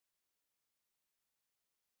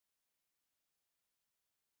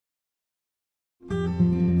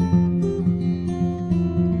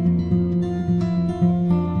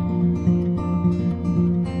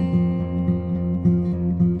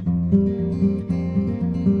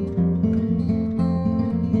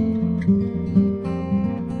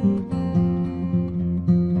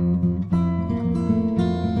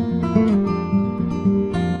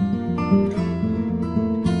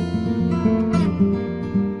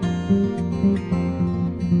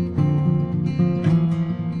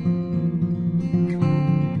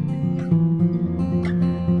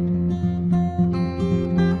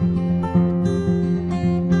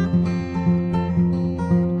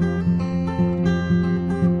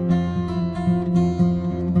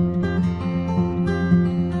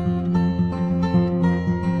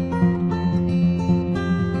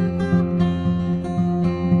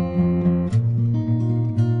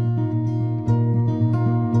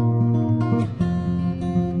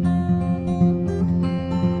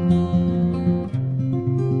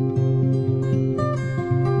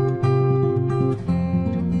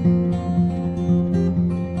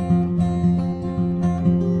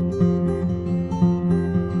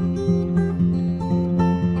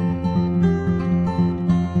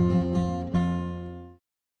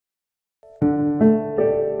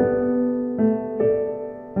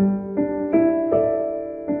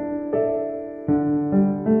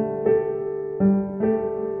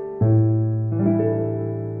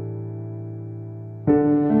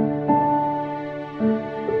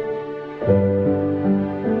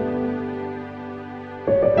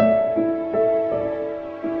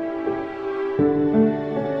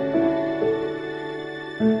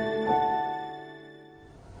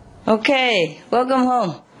Okay, welcome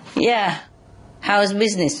home. Yeah. How's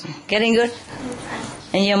business? Getting good?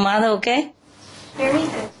 And your mother okay? Very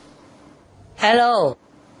good. Hello.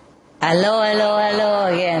 Hello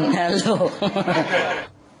again. Hello.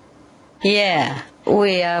 Yeah,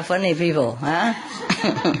 we are funny people, huh?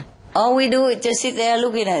 All we do is just sit there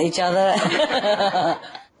looking at each other.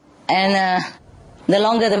 And the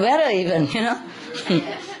longer the better even, you know?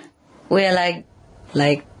 We are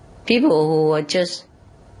like people who are just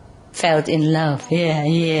felt in love.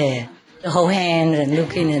 Yeah. The whole hand and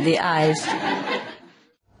looking at the eyes.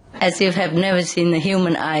 As if have never seen the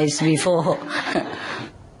human eyes before.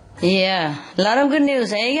 Yeah. A lot of good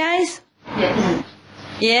news, eh guys? Yes.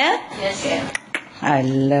 Yeah? Yes. I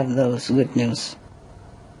love those good news.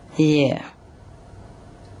 Yeah.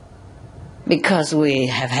 Because we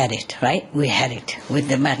have had it, right? We had it with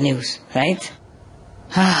the bad news, right?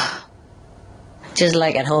 Just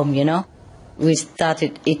like at home, you know? We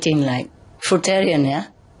started eating like fruitarian, yeah?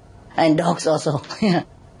 And dogs also, yeah.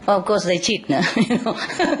 Well, of course they cheat now, you know.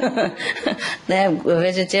 They have a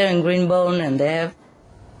vegetarian green bone and they have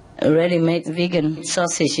a ready-made vegan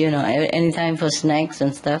sausage, you know, anytime for snacks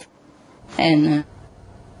and stuff. And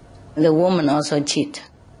the woman also cheat.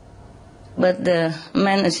 But the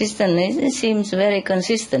man assistant, it seems very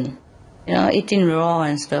consistent, you know, eating raw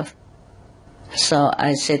and stuff. So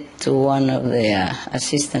I said to one of the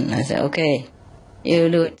assistants, I said, okay, you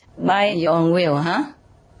do it by your own will, huh?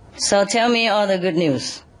 So tell me all the good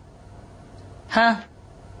news. Huh?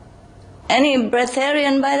 Any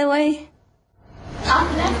breatharian, by the way?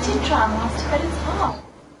 I'm left-teacher, Master, but it's hard.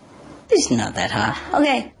 It's not that hard.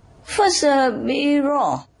 Okay, first be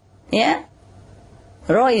raw, yeah?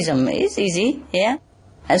 Rawism is easy, yeah?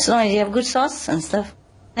 As long as you have good sauce and stuff.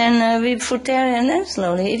 And be fruitarian then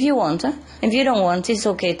slowly, if you want, huh? If you don't want, it's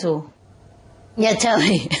okay too. Yeah, tell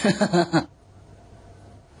me.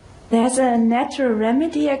 There's a natural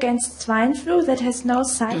remedy against swine flu that has no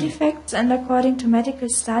side effects and according to medical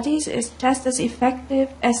studies is just as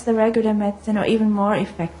effective as the regular medicine or even more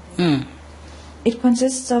effective. It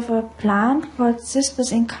consists of a plant called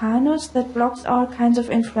Cistus incanus that blocks all kinds of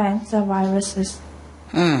influenza viruses.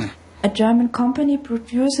 A German company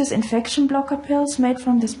produces infection blocker pills made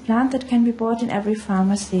from this plant that can be bought in every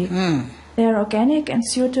pharmacy. They are organic and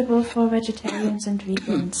suitable for vegetarians and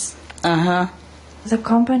vegans. The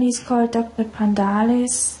company is called Dr.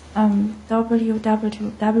 Pandalis,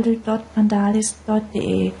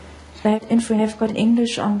 www.pandalis.de. That info I've got in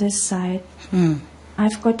English on this site.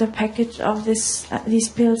 I've got a package of these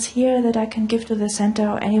pills here that I can give to the center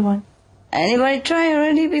or anyone. Anybody try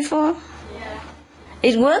already before? Yeah.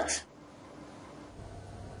 It works?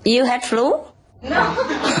 You had flu? No. No,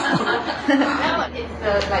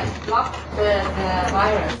 it's like block the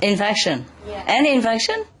virus. Infection? Yeah. Any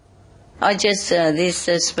infection? Or just this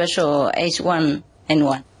special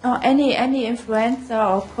H1N1? Or any influenza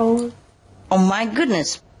or cold. Oh my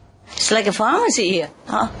goodness. It's like a pharmacy here.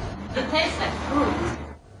 Huh? It tastes like fruit.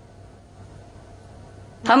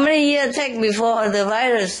 How many years take before the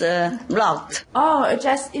virus blocked? Oh,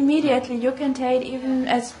 just immediately. You can take even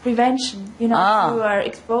as prevention. You know, if you are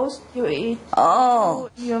exposed, you eat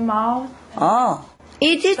your mouth.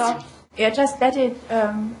 Eat it? Stop. Yeah, just let it...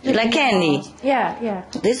 like candy? Mouth. Yeah.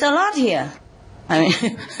 There's a lot here. I mean...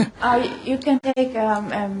 you can take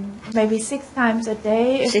maybe 6 times a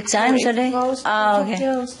day. 6 times a day? Okay.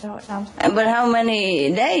 Pills, But how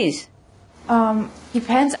many days?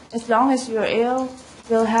 Depends. As long as you're ill,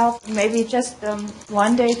 will help. Maybe just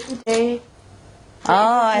 1 day, 2 days.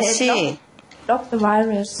 I see. Block the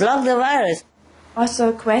virus. Block the virus. Also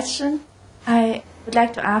a question. I would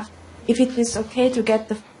like to ask if it is okay to get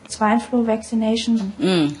the swine flu vaccination.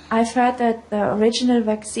 I've heard that the original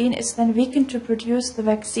vaccine is then weakened to produce. The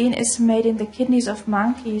vaccine is made in the kidneys of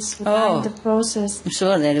monkeys within the process. I'm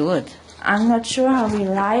sure that it would. I'm not sure how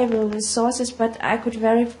reliable the source is, but I could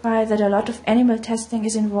verify that a lot of animal testing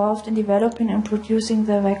is involved in developing and producing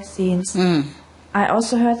the vaccines. I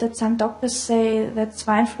also heard that some doctors say that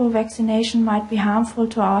swine flu vaccination might be harmful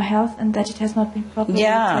to our health and that it has not been properly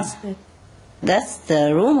tested. That's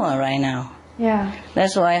the rumor right now. Yeah.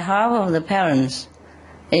 That's why half of the parents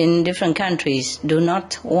in different countries do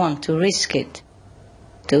not want to risk it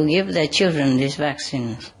to give their children these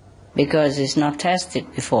vaccines because it's not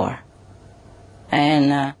tested before.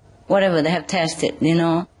 And whatever they have tested, you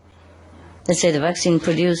know, they say the vaccine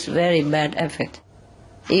produced very bad effect,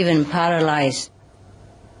 even paralyzed,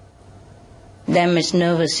 damaged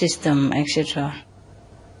nervous system, etc.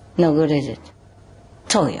 No good, is it?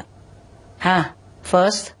 Told you.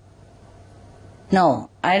 First? No,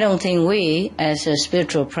 I don't think we, as a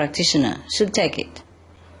spiritual practitioner, should take it.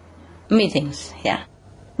 Meetings, yeah.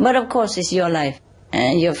 But of course, it's your life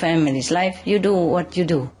and your family's life. You do what you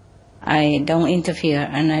do. I don't interfere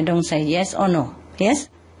and I don't say yes or no. Yes?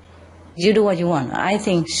 You do what you want. I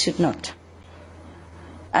think should not.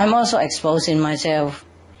 I'm also exposing myself,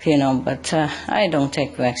 but I don't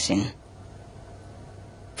take vaccine.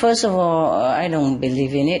 First of all, I don't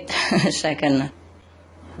believe in it. Second,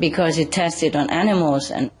 because it tested on animals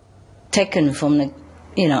and taken from the,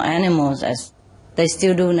 animals as they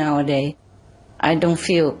still do nowadays. I don't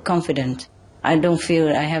feel confident. I don't feel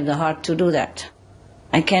I have the heart to do that.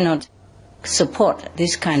 I cannot support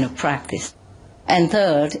this kind of practice. And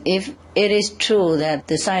third, if it is true that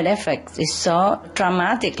the side effect is so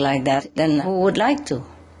traumatic like that, then who would like to?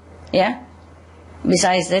 Yeah?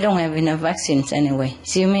 Besides, they don't have enough vaccines anyway.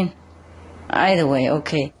 See what I mean? Either way,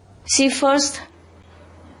 okay. See, first,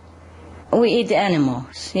 we eat the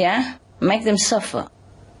animals, yeah? Make them suffer.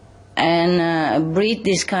 And breed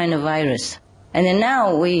this kind of virus. And then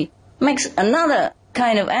now we make another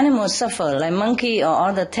kind of animal suffer, like monkey or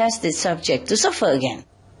other tested subject, to suffer again.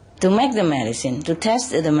 To make the medicine, to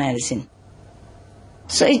test the medicine.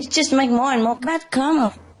 So it just makes more and more bad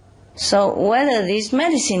karma. So whether this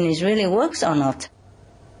medicine is really works or not,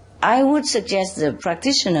 I would suggest the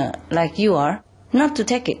practitioner, like you are, not to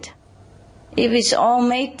take it. If it's all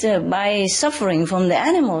made by suffering from the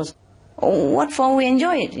animals, what for we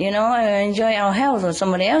enjoy it? Enjoy our health or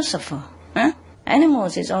somebody else suffer. Huh?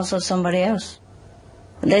 Animals is also somebody else.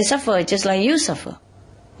 They suffer just like you suffer.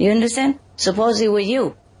 You understand? Suppose it were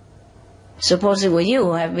you. Suppose it were you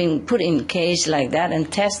who have been put in cage like that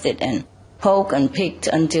and tested and poked and picked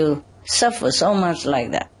until suffer so much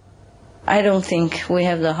like that. I don't think we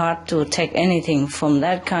have the heart to take anything from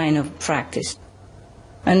that kind of practice.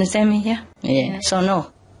 Understand me? Yeah? Yeah. So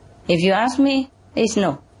no. If you ask me, it's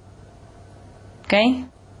no. Okay?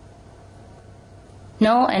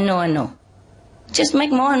 No and no and no. Just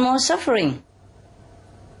make more and more suffering.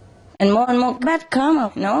 And more bad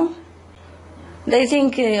karma, no? They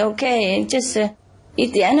think, just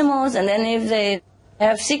eat the animals, and then if they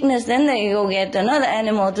have sickness, then they go get another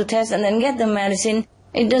animal to test and then get the medicine.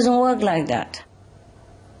 It doesn't work like that.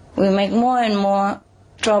 We make more and more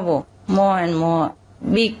trouble, more and more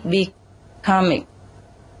big karmic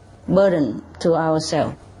burden to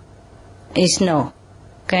ourselves. It's no,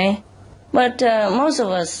 okay? But most of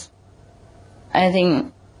us, I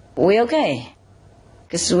think, we're okay.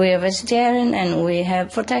 Because we are vegetarian and we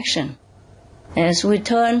have protection. As we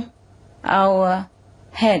turn our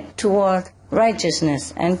head toward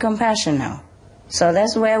righteousness and compassion now. So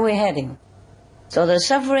that's where we're heading. So the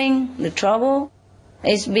suffering, the trouble,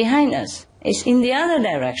 is behind us. It's in the other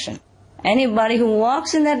direction. Anybody who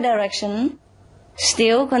walks in that direction,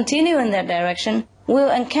 still continue in that direction, will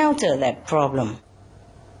encounter that problem.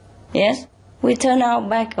 Yes? We turn our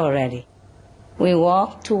back already. We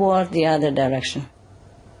walk toward the other direction.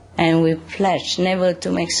 And we pledge never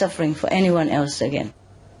to make suffering for anyone else again,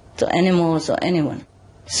 to animals or anyone.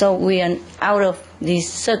 So we are out of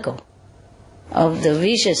this circle of the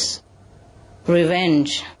vicious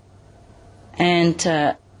revenge and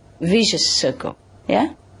vicious circle.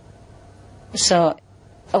 Yeah? So,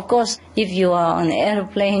 of course, if you are on an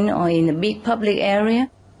airplane or in a big public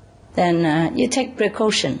area, then you take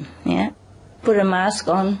precaution. Yeah? Put a mask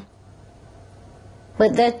on.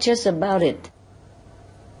 But that's just about it.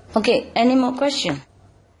 Okay, any more questions?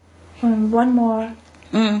 One more.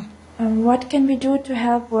 What can we do to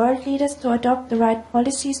help world leaders to adopt the right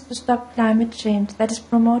policies to stop climate change, that is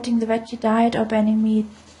promoting the veggie diet or banning meat?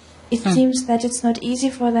 It seems that it's not easy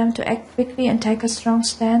for them to act quickly and take a strong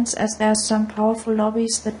stance, as there are some powerful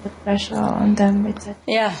lobbies that put pressure on them, etc.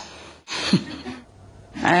 Yeah.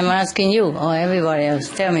 I'm asking you or everybody else,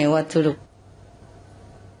 tell me what to do.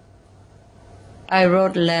 I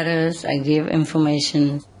wrote letters, I give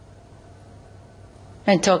information.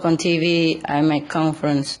 I talk on TV, I make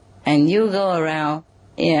conference, and you go around,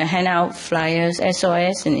 hand out flyers,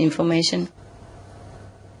 SOS and information.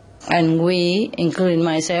 And we, including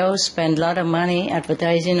myself, spend a lot of money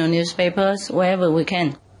advertising on newspapers, wherever we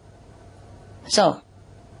can. So,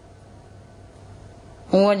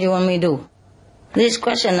 what do you want me to do? This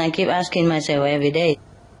question I keep asking myself every day.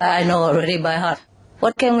 I know already by heart.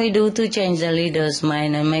 What can we do to change the leaders'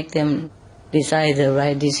 mind and make them decide the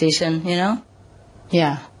right decision,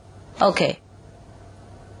 Yeah. Okay.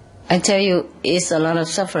 I tell you, it's a lot of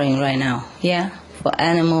suffering right now, yeah, for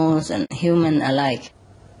animals and human alike.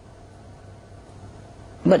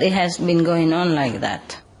 But it has been going on like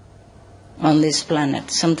that on this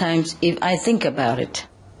planet. Sometimes if I think about it,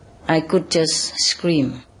 I could just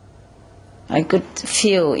scream. I could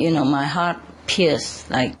feel, my heart pierced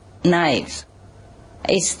like knives.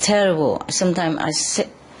 It's terrible. Sometimes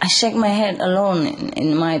I I shake my head alone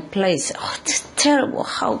in my place. Oh, it's terrible.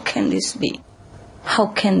 How can this be? How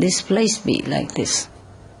can this place be like this?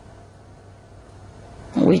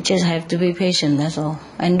 We just have to be patient, that's all.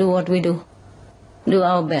 And do what we do. Do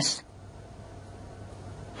our best.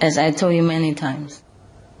 As I told you many times.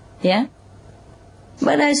 Yeah?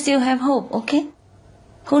 But I still have hope, okay?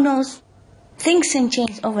 Who knows? Things can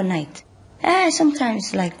change overnight.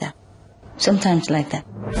 Sometimes like that. Sometimes like that.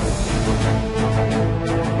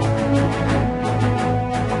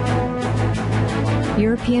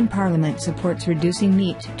 European Parliament supports reducing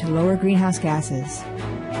meat to lower greenhouse gases.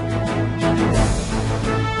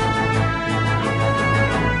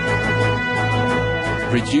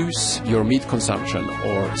 Reduce your meat consumption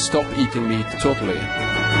or stop eating meat totally.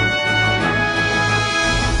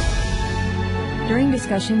 During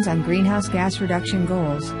discussions on greenhouse gas reduction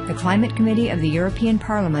goals, the Climate Committee of the European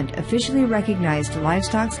Parliament officially recognized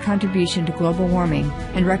livestock's contribution to global warming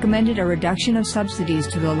and recommended a reduction of subsidies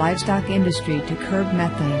to the livestock industry to curb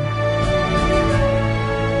methane.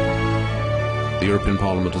 The European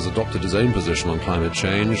Parliament has adopted its own position on climate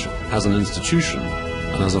change as an institution,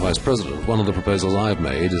 and as a Vice President, one of the proposals I've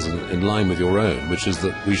made is in line with your own, which is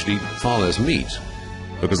that we should eat far less meat,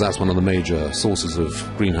 because that's one of the major sources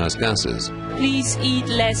of greenhouse gases. Please eat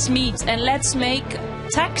less meat, and let's make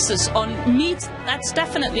taxes on meat. That's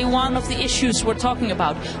definitely one of the issues we're talking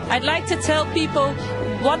about. I'd like to tell people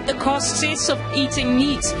what the cost is of eating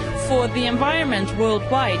meat for the environment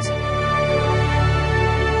worldwide.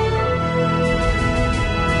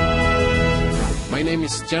 My name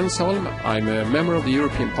is Jens Holm. I'm a member of the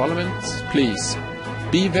European Parliament. Please,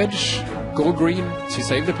 be veg, go green to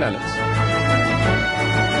save the planet.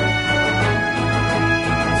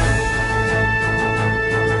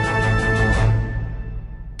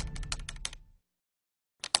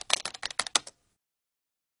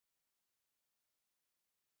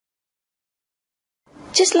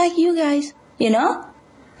 Just like you guys, you know?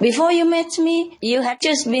 Before you met me, you had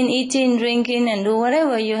just been eating, drinking, and do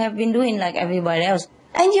whatever you have been doing like everybody else.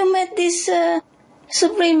 And you met this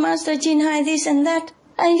Supreme Master Jinhai, this and that,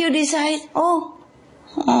 and you decide, oh,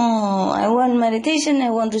 I want meditation, I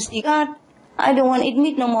want to see God, I don't want to eat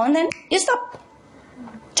meat no more, and then you stop.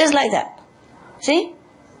 Just like that. See?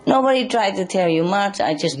 Nobody tried to tell you much,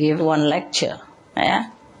 I just give one lecture.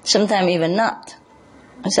 Yeah? Sometimes even not.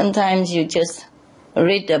 Sometimes you just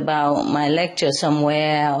read about my lecture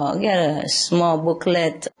somewhere or get a small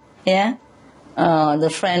booklet, yeah? The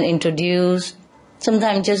friend introduced,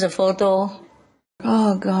 sometimes just a photo.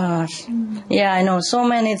 Oh gosh. Yeah, I know so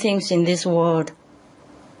many things in this world.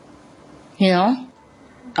 You know?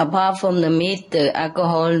 Apart from the meat, the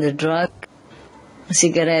alcohol, the drug,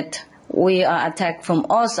 cigarette, we are attacked from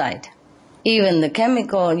all sides. Even the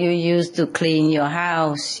chemical you use to clean your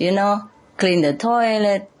house, you know? Clean the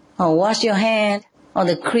toilet, or wash your hand, or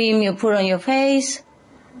the cream you put on your face,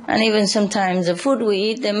 and even sometimes the food we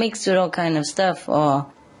eat, they mix with all kind of stuff, or,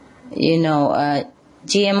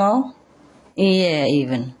 GMO. Yeah,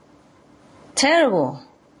 even. Terrible.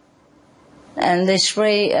 And they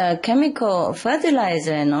spray chemical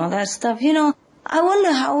fertilizer and all that stuff, you know. I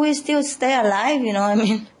wonder how we still stay alive, you know, I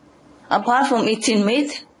mean. Apart from eating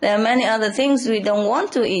meat, there are many other things we don't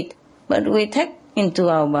want to eat, but we take into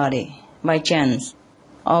our body by chance,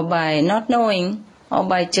 or by not knowing, or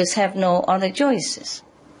by just have no other choices.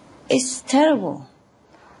 It's terrible.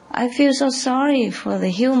 I feel so sorry for the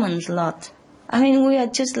humans lot. I mean, we are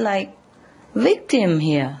just like victim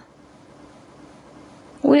here.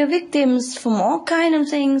 We are victims from all kind of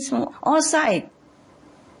things, from all sides.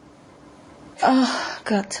 Oh,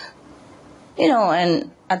 God. You know, and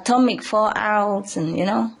atomic fallouts and, you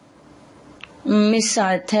know,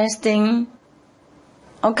 missile testing,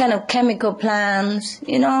 all kind of chemical plants,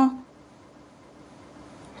 you know,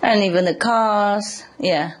 and even the cars,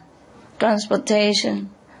 yeah, transportation,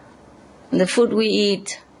 the food we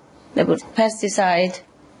eat, they put pesticide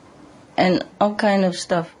and all kind of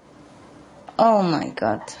stuff. Oh my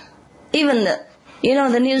God. Even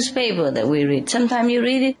the newspaper that we read, sometimes you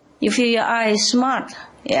read it, you feel your eyes smart,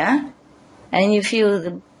 yeah? And you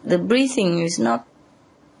feel the breathing is not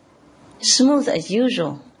smooth as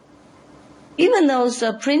usual. Even those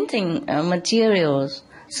printing materials,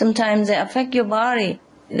 sometimes they affect your body.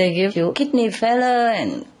 They give you kidney failure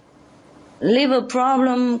and liver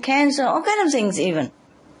problem, cancer, all kind of things even.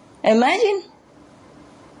 Imagine.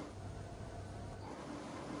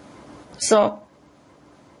 So,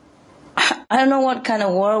 I don't know what kind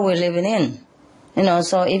of world we're living in. You know,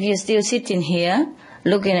 so if you're still sitting here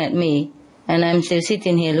looking at me, and I'm still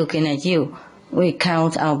sitting here looking at you, we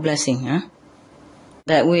count our blessing, huh?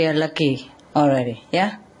 That we are lucky already,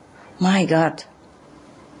 yeah? My God.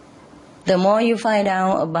 the more you find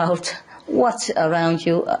out about what's around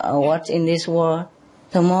you, what's in this world,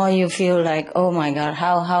 the more you feel like, oh my God,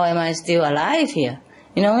 how am I still alive here?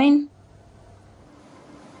 You know what I mean?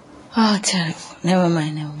 Oh, terrible. Never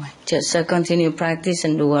mind. Just continue practice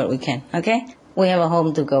and do what we can, okay? We have a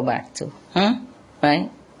home to go back to, right?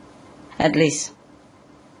 At least.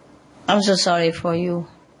 I'm so sorry for you.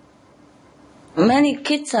 Many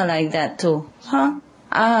kids are like that too,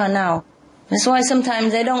 now. That's why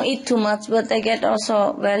sometimes they don't eat too much, but they get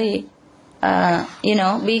also very,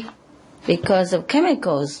 big because of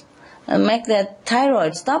chemicals. Make their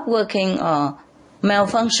thyroid stop working or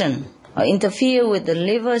malfunction or interfere with the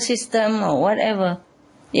liver system or whatever,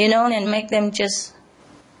 and make them just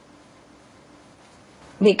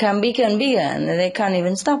become bigger and bigger, and they can't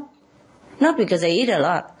even stop. Not because they eat a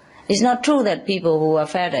lot. It's not true that people who are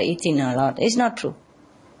fat are eating a lot. It's not true.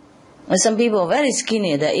 Some people are very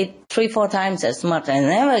skinny. They eat 3-4 times as much and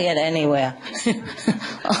never get anywhere.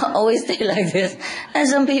 Always stay like this. And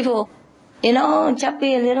some people,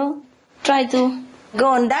 chubby a little, try to go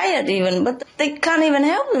on diet even, but they can't even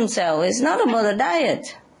help themselves. It's not about the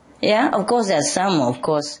diet. Yeah, of course there's some,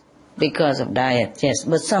 because of diet, yes,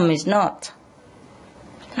 but some is not.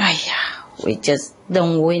 We just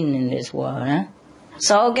don't win in this world, huh?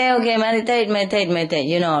 So, okay, meditate,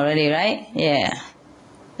 you know already, right? Yeah.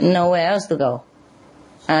 Nowhere else to go.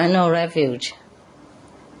 No refuge.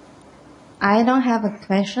 I don't have a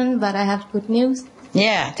question, but I have good news.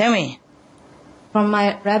 Yeah, tell me. From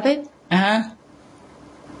my rabbit. Uh-huh.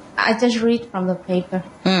 I just read from the paper.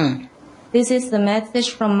 This is the message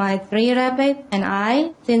from my 3 rabbits and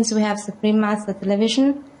I. Since we have Supreme Master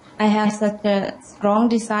Television, I have such a strong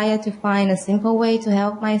desire to find a simple way to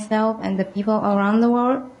help myself and the people around the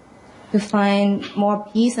world to find more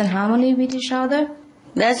peace and harmony with each other.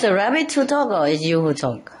 That's the rabbit who talk or is you who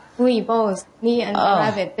talk? We both, me and the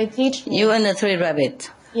rabbit. They teach me. You and the 3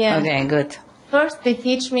 rabbits? Yeah. Okay, good. First they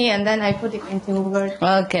teach me and then I put it into words.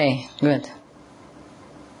 Okay, good.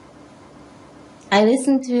 I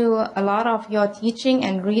listen to a lot of your teaching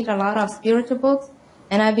and read a lot of spiritual books,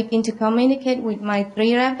 and I begin to communicate with my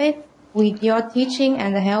 3 rabbits with your teaching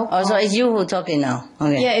and the help. Oh, so it's you who talking now?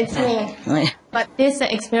 Okay. Yeah, it's me. But this is an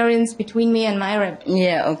experience between me and my rabbit.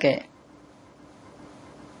 Yeah, okay.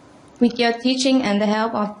 With your teaching and the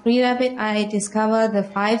help of 3 rabbits, I discovered the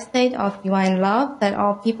 5 states of divine love that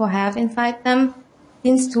all people have inside them.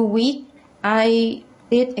 Since 2 weeks, I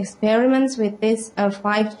did experiments with this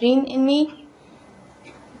 5 gene in me.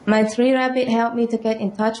 My 3 rabbits helped me to get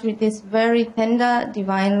in touch with this very tender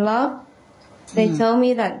divine love. They tell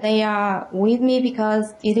me that they are with me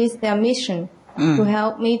because it is their mission to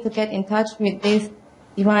help me to get in touch with this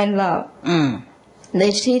divine love. They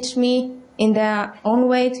teach me in their own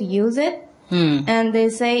way to use it, and they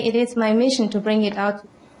say it is my mission to bring it out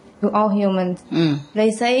to all humans. They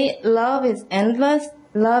say love is endless,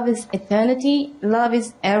 love is eternity, love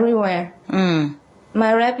is everywhere.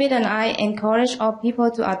 My rabbit and I encourage all people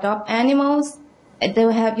to adopt animals. They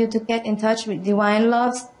will help you to get in touch with divine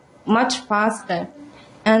love much faster.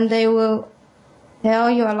 And they will tell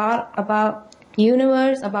you a lot about the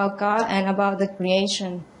universe, about God, and about the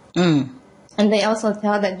creation. And they also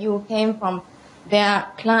tell that you came from their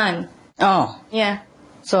clan. Oh. Yeah.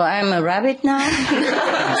 So I'm a rabbit now?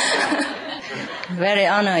 Very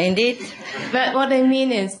honored indeed. But what they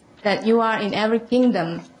mean is that you are in every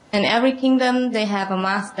kingdom. And every kingdom, they have a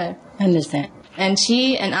master. I understand. And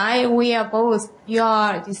she and I, we are both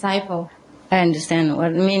your disciples. I understand. What I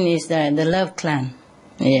mean is the love clan.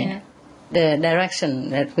 Yeah. The direction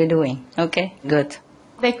that we're doing. Okay, good.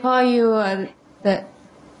 They call you the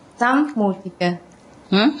Sammutika.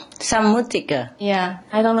 Sammutika. Yeah,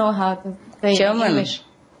 I don't know how to say German. in English.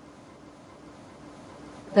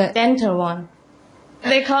 The gentle one.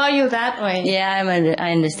 They call you that way. Yeah,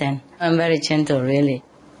 I understand. I'm very gentle, really.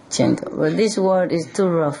 Gentle. But this word is too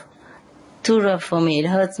rough. Too rough for me. It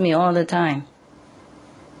hurts me all the time.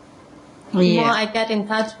 The more I get in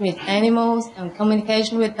touch with animals and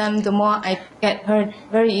communication with them, the more I get hurt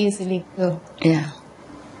very easily too. Yeah.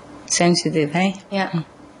 Sensitive, eh? Yeah.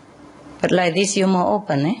 But like this, you're more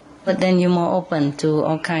open, eh? But then you're more open to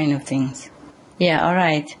all kind of things. Yeah, all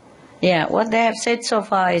right. Yeah, what they have said so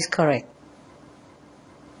far is correct.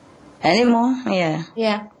 Any more? Yeah.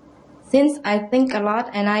 Yeah. Since I think a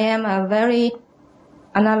lot and I am a very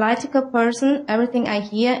analytical person, everything I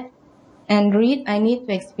hear and read, I need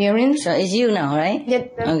to experience. So it's you now, right? Yes.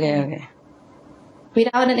 Okay.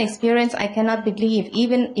 Without an experience, I cannot believe.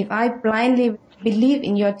 Even if I blindly believe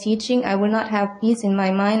in your teaching, I will not have peace in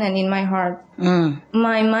my mind and in my heart.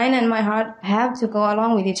 My mind and my heart have to go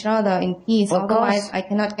along with each other in peace. Otherwise, I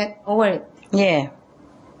cannot get over it. Yeah.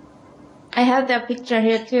 I have that picture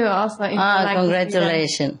here too also. If you like to see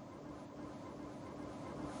Congratulations.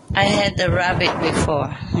 I had the rabbit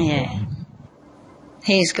before. Yeah.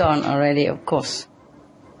 He's gone already, of course.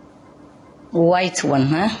 White one,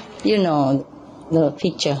 huh? You know the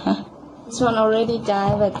picture, huh? that. This one already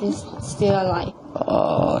died, but this still alive.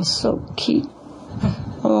 Oh, so cute.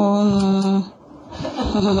 Oh,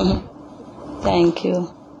 thank you.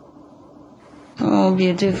 Oh,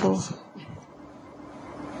 beautiful.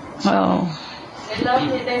 Oh. They love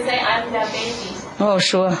it. They say I'm their baby. Oh,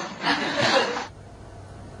 sure.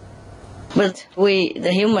 But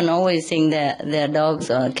the human always think that their dogs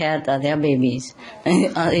or cats are their babies.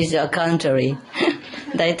 It's the contrary.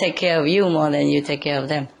 They take care of you more than you take care of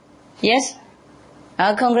them. Yes?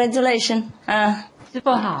 Congratulations. 师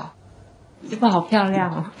父好，师父好漂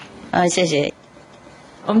亮哦。谢谢。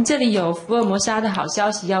我们这里有福尔摩沙的好消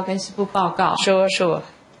息要跟师父报告。说。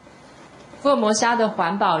福尔摩沙的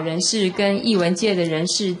环保人士跟艺文界的人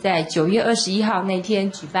士在9月21号那天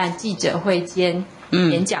举办记者会兼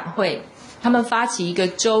演讲会，他们发起一个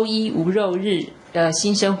周一无肉日的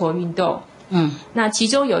新生活运动。那其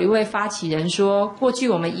中有一位发起人说，过去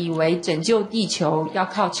我们以为拯救地球要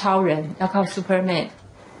靠超人，要靠 Superman，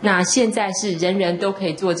 那现在是人人都可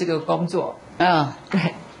以做这个工作。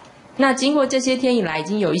对。那经过这些天以来，已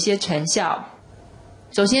经有一些成效。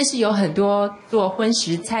首先是有很多做荤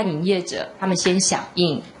食餐饮业者，他们先响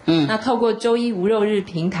应。那透过周一无肉日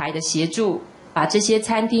平台的协助，把这些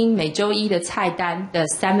餐厅每周一的菜单的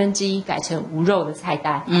1/3改成无肉的菜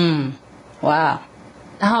单。哇！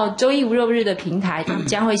然后周一无肉日的平台，他们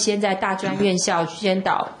将会先在大专院校宣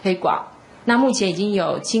导推广。那目前已经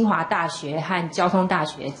有清华大学和交通大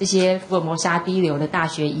学这些福尔摩沙第一流的大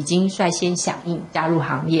学已经率先响应加入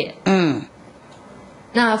行列。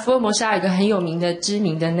那福尔摩沙有一个很有名的知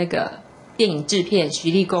名的那个电影制片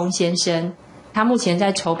徐立功先生，他目前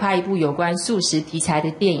在筹拍一部有关素食题材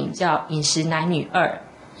的电影，叫《饮食男女2》。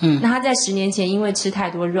那他在10年前因为吃太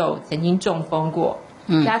多肉，曾经中风过。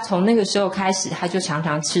他从那个时候开始，他就常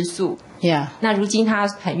常吃素。那如今他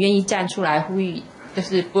很愿意站出来呼吁，就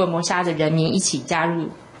是福尔摩沙的人民一起加入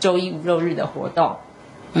周一无肉日的活动。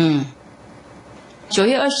9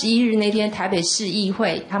月21日那天，台北市议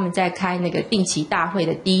会他们在开那个定期大会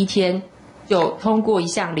的第一天，就通过一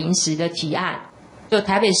项临时的提案，就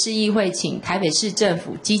台北市议会请台北市政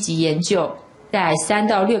府积极研究，在3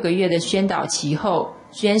到6个月的宣导期后，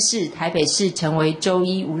宣示台北市成为周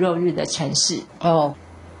一无肉日的城市。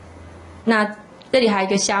那这里还有一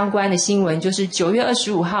个相关的新闻，就是9月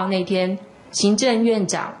25号那天，行政院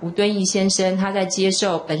长吴敦义先生，他在接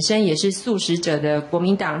受本身也是素食者的国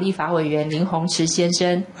民党立法委员林鸿池先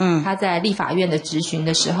生，他在立法院的质询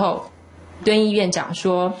的时候，敦义院长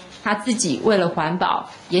说，他自己为了环保，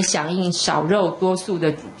也响应少肉多素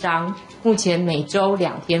的主张，目前每周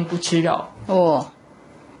2天不吃肉。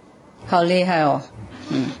好厉害哦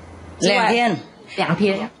！2天，2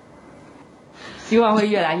天，希望会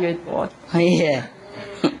越来越多。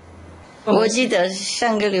我记得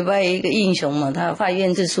上个礼拜有一个英雄嘛，他法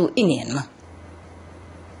院自诉1年嘛。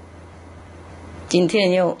今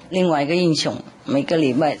天又另外一个英雄，每个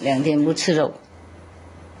礼拜2天不吃肉。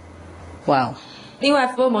哇！另外，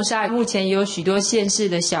福尔摩沙目前也有许多县市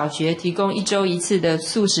的小学提供1周1次的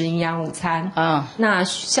素食营养午餐。那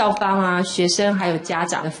校方啊、学生还有家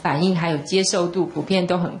长的反应还有接受度普遍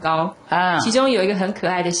都很高。其中有一个很可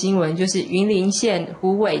爱的新闻，就是云林县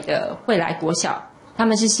虎尾的惠来国小，他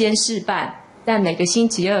们是先试办，但每个星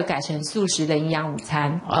期2改成素食的营养午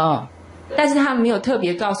餐。但是他们没有特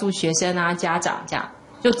别告诉学生啊、家长这样，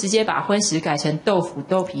就直接把荤食改成豆腐、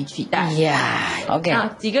豆皮取代。OK。那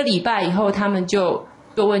几个礼拜以后，他们就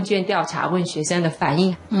做问卷调查，问学生的反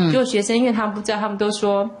应。就学生因为他们不知道，他们都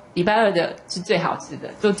说礼拜2的是最好吃的，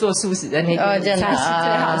就做素食的那天午餐是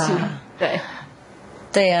最好吃的。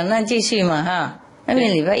对啊，那继续嘛哈。那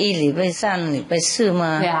边礼拜1、礼拜3、礼拜4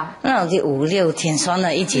嘛。对啊。那我就5、6天算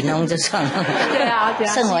了，一起弄就算了。对啊。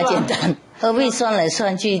生活简单，何必算来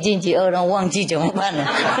算去，星期2然后忘记怎么办呢？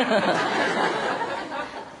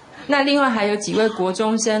那另外还有几位国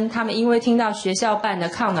中生，他们因为听到学校办的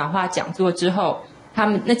抗暖化讲座之后，他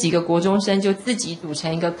们那几个国中生就自己组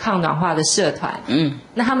成一个抗暖化的社团。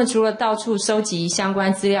那他们除了到处收集相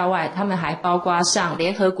关资料外，他们还包括上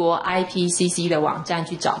联合国 IPCC 的网站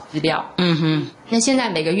去找资料。那现在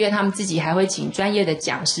每个月他们自己还会请专业的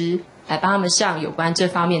讲师来帮他们上有关这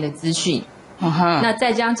方面的资讯。那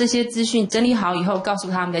再将这些资讯整理好以后，告诉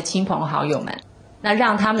他们的亲朋好友们。那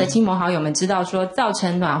让他们的亲朋好友们知道说，造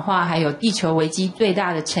成暖化还有地球危机最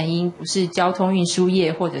大的成因不是交通运输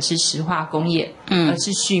业或者是石化工业，而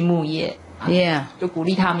是畜牧业。就鼓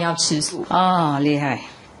励他们要吃素。厉害。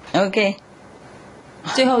OK。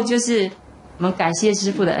最后就是我们感谢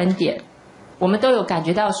师父的恩典，我们都有感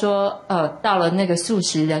觉到说，到了那个素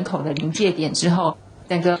食人口的临界点之后，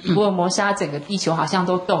整个福尔摩沙整个地球好像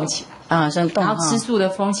都动起来啊，像动，然后吃素的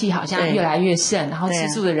风气好像越来越盛，然后吃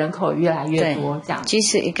素的人口越来越多，这样。其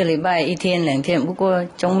实一个礼拜1天2天，不过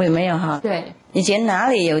中美没有哈。对。以前哪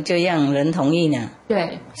里有这样人同意呢？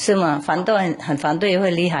对。是吗？反对很反对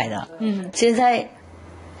会厉害的。现在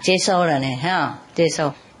接受了呢，哈，接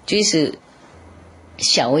受，即使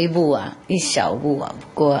小一步啊，一小步啊，不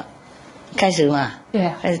过开始嘛，对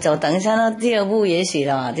啊，开始走，等一下呢，第2步也许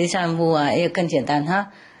了，第3步啊也更简单哈。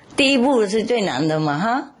第1步是最难的嘛，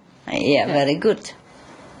哈。哎呀 ，very good。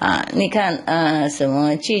啊，你看什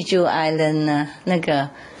么济州 Island 呢？那个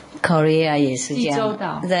Korea 也是这样。济州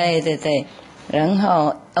岛。对对对，然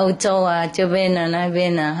后欧洲啊这边呢那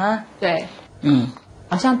边呢哈。对。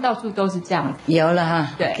好像到处都是这样。有了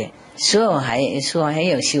哈。对。Okay. 所以我还说还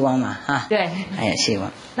有希望嘛哈。对。还有希望。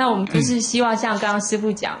那我们就是希望像刚刚师父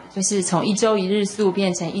讲，就是从1周1日素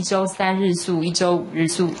变成1周3日素，1周5日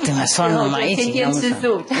素，对吧？算了嘛，一起天天吃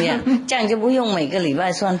素，对呀，这样就不用每个礼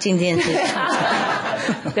拜算今天吃素。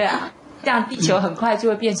对啊，这样地球很快就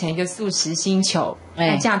会变成一个素食星球，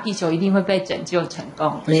那这样地球一定会被拯救成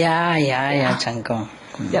功。呀，成功。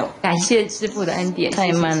对，感谢师父的恩典。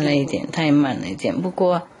太慢了一点，太慢了一点。不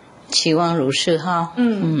过期望如是哈。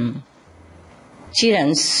既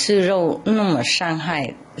然吃肉那么伤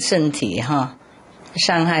害身体哈，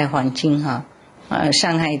伤害环境哈，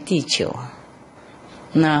伤害地球，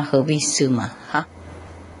那何必吃嘛哈？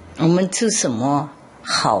我们吃什么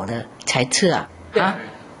好的才吃啊？啊，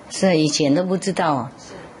是以前都不知道，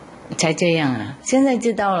才这样啊。现在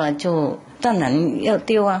知道了，就当然要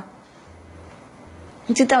丢啊。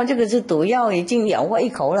知道这个是毒药，已经咬过一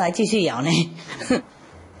口了，继续咬呢。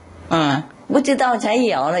不知道才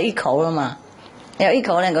咬了一口了嘛。咬一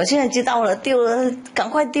口2口，现在知道了，丢了，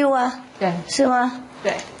赶快丢啊！对，是吗？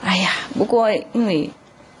对。哎呀，不过因为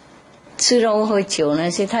吃肉喝酒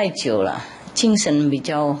那些太久了，精神比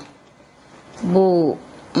较不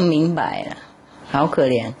明白了，好可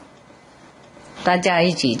怜。大家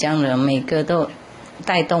一起这样的，每个都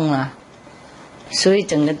带动了，所以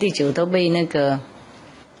整个地球都被那个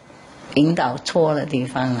引导错了地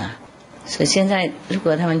方了。所以现在如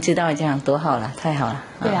果他们知道这样多好了，太好了。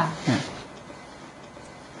对啊。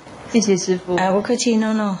谢谢师父。不客气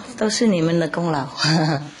 ，no， 都是你们的功劳，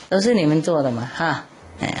都是你们做的嘛，哈，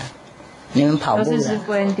哎呀，你们跑步的。都是师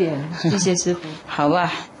父恩典，谢谢师父。好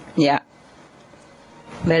吧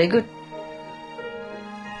 ，Yeah，very good.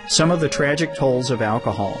 Some of the tragic tolls of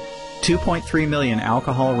alcohol: 2.3 million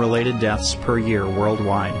alcohol-related deaths per year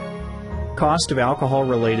worldwide. Cost of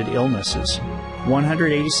alcohol-related illnesses: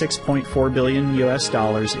 $186.4 billion in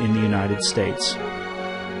the United States.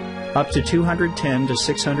 Up to $210 to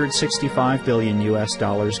 $665 billion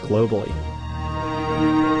globally.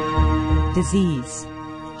 Disease.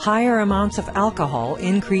 Higher amounts of alcohol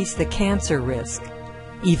increase the cancer risk.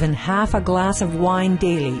 Even half a glass of wine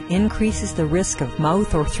daily increases the risk of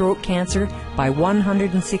mouth or throat cancer by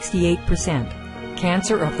 168%.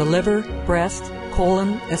 Cancer of the liver, breast,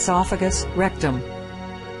 colon, esophagus, rectum.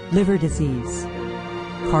 Liver disease.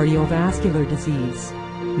 Cardiovascular disease.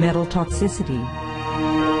 Metal toxicity.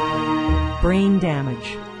 Brain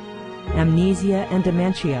damage, amnesia and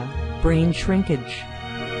dementia, brain shrinkage.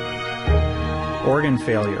 Organ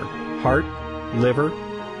failure: heart, liver,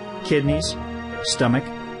 kidneys, stomach,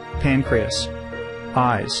 pancreas,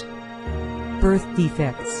 eyes. Birth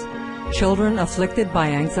defects, children afflicted by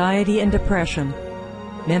anxiety and depression,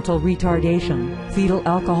 mental retardation, fetal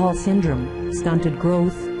alcohol syndrome, stunted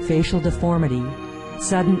growth, facial deformity,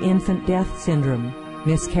 sudden infant death syndrome,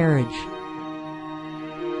 miscarriage.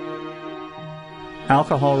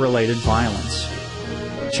 Alcohol-related violence.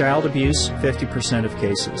 Child abuse, 50% of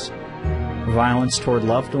cases. Violence toward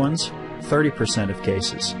loved ones, 30% of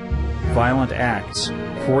cases. Violent acts,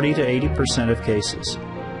 40 to 80% of cases.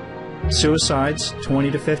 Suicides,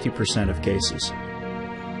 20 to 50% of cases.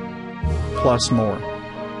 Plus more.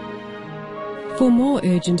 For more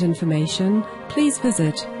urgent information, please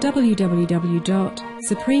visit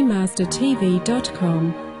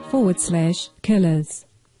www.suprememastertv.com/killers.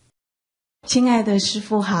 亲爱的师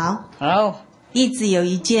父好。好。弟子有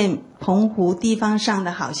一件澎湖地方上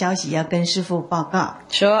的好消息要跟师父报告。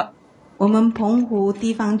说，我们澎湖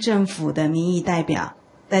地方政府的民意代表，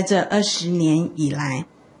在这20年以来，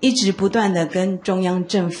一直不断的跟中央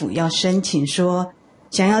政府要申请说，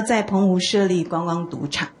想要在澎湖设立观光赌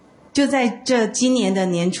场。就在这今年的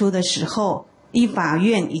年初的时候，立法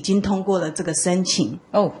院已经通过了这个申请。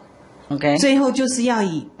OK， 最后就是要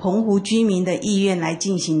以澎湖居民的意愿来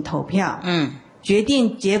进行投票，决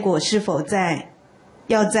定结果是否在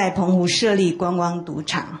要在澎湖设立观光赌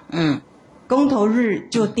场。公投日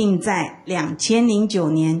就定在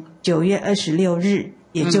2009年9月26日，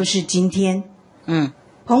也就是今天。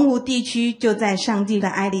澎湖地区就在上帝的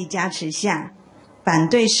爱力加持下，反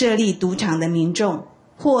对设立赌场的民众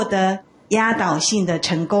获得压倒性的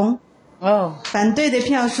成功。反对的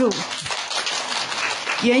票数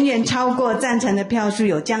远远超过赞成的票数，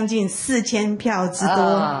有将近4000票之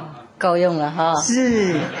多。够用了哈。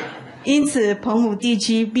是。因此澎湖地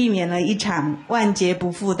区避免了一场万劫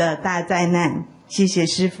不复的大灾难。谢谢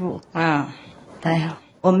师父。太好。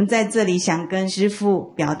我们在这里想跟师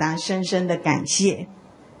父表达深深的感谢，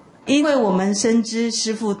因为我们深知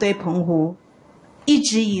师父对澎湖一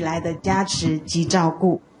直以来的加持及照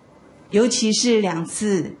顾，尤其是2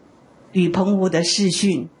次与澎湖的视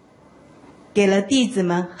讯，给了弟子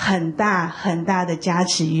们很大很大的加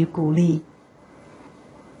持与鼓励。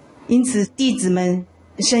因此弟子们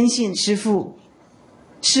深信师父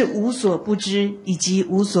是无所不知以及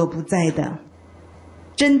无所不在的。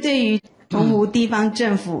针对于澎湖地方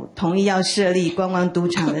政府同意要设立观光赌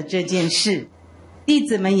场的这件事，弟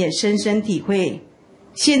子们也深深体会，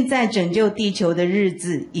现在拯救地球的日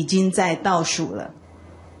子已经在倒数了。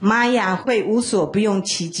玛雅会无所不用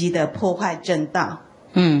其极的破坏正道。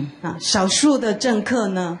少数的政客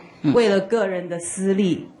呢，为了个人的私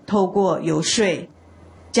利，透过游说，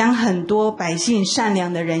将很多百姓善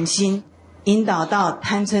良的人心引导到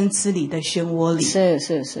贪嗔痴里的漩涡里。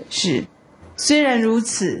是。虽然如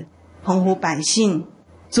此，澎湖百姓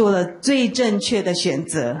做了最正确的选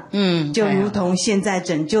择。就如同现在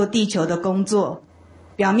拯救地球的工作，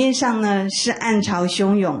表面上呢是暗潮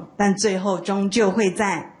汹涌，但最后终究会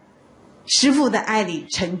在师父的爱里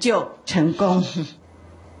成就成功。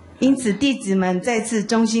因此弟子们再次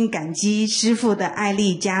衷心感激师父的爱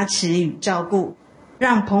力加持与照顾，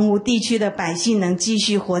让澎湖地区的百姓能继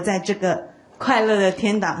续活在这个快乐的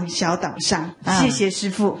天岛小岛上。谢谢师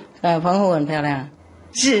父。澎湖很漂亮。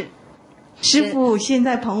是。师父，现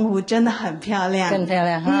在澎湖真的很漂亮。更漂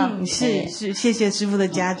亮哈。是，谢谢师父的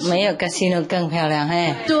加持。没有casino更漂亮。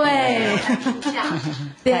对。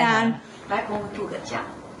对啊，来澎湖度个假。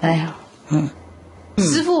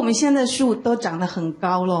师父，我们现在树都长得很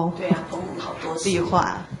高咯。对啊，澎湖好多绿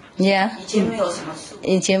化。以前没有什么树。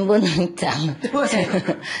以前不能长。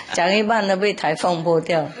长一半都被台风剥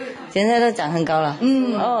掉，现在都长很高了。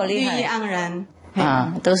厉害。绿意盎然。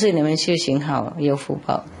都是你们修行好，有福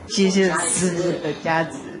报。谢谢师父的加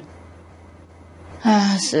持。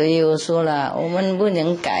所以我说了，我们不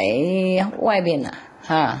能改外面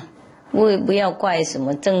不要怪什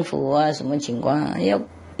么政府啊，什么情况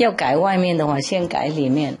要改外面的话，先改里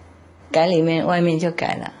面，改里面，外面就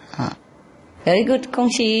改了Very good， 恭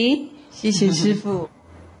喜，谢谢师父。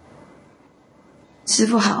师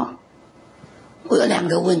父好，我有2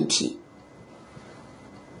个问题，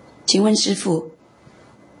请问师父，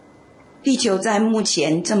地球在目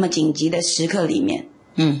前这么紧急的时刻里面，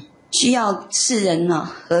需要世人呢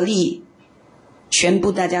合力，全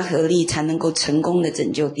部大家合力才能够成功的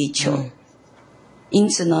拯救地球。因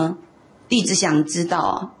此呢，弟子想知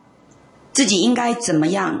道自己应该怎么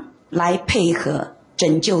样来配合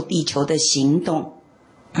拯救地球的行动，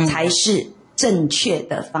才是正确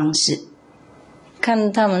的方式。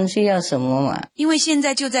看他们需要什么嘛。因为现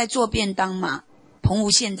在就在做便当嘛，澎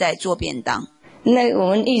湖现在做便当。那我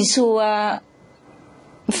们印书啊，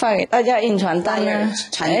发给大家印传单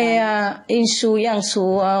啊，印书样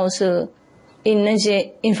书啊，或是印那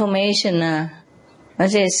些 information 啊，而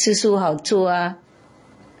且吃素好做啊，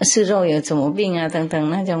吃肉有什么病啊等等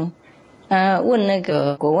那种，问那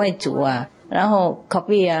个国外组啊，然后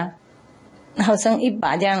copy 啊，好像1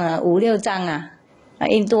把这样5、6张啊，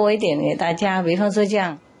印多一点给大家，比方说这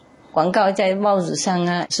样，广告在报纸上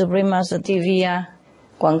啊 ，Supreme Master TV 啊，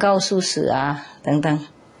广告素食啊等等。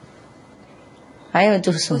还有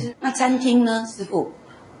就是那餐厅呢，师父？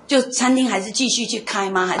就餐厅还是继续去开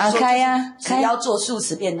吗？还是说开啊，只要做素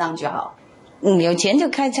食便当就好？有钱就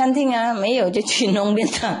开餐厅啊，没有就去弄便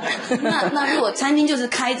当。那如果餐厅就是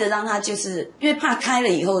开着，让他就是因为怕开了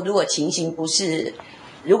以后，如果情形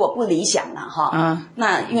如果不理想了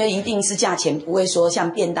那因为一定是价钱不会说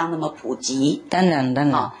像便当那么普及。当然。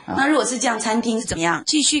那如果是这样，餐厅是怎么样？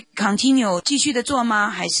继续 continue 继续的做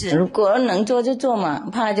吗？还是如果能做就做嘛，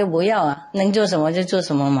怕就不要啊，能做什么就做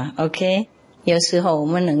什么嘛。OK， 有时候我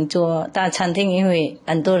们能做大餐厅，因为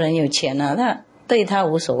很多人有钱啊，对他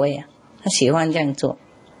无所谓啊，他喜欢这样做。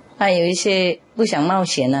有一些不想冒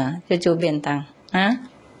险啊，就做便当啊。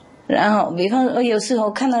然后比方说有时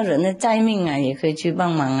候看到人的灾命啊，也可以去帮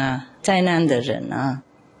忙啊，灾难的人啊。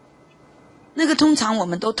那个通常我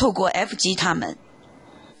们都透过 FG 他们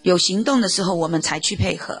有行动的时候我们才去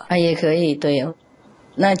配合。也可以，对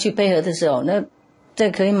那去配合的时候，那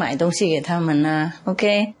这可以买东西给他们啊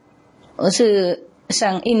OK。 我是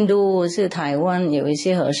像印度是台湾有一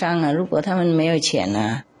些和尚啊，如果他们没有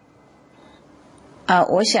钱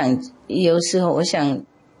我想有时候我想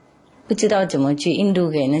不知道怎么去印度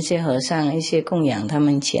给那些和尚一些供养他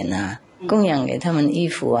们钱啊，供养给他们衣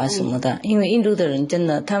服啊什么的，因为印度的人真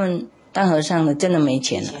的他们当和尚的真的没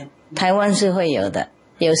钱了。台湾是会有的，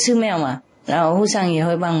有寺庙嘛，然后和尚也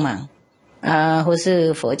会帮忙或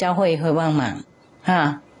是佛教会会帮忙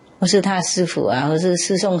或是他师父或是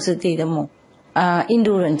师兄师弟的梦印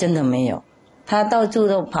度人真的没有，他到处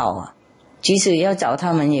都跑即使要找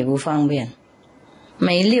他们也不方便。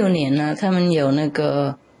每6年呢，他们有那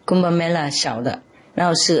个 Kumbh Mela 小的，然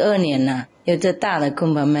后12年呢有这大的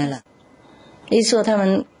Kumbh Mela。一说他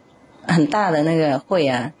们很大的那个会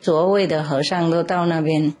所谓的和尚都到那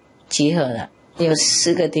边集合了，有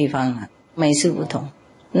10个地方每次不同。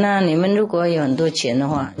那你们如果有很多钱的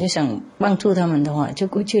话，就想帮助他们的话，就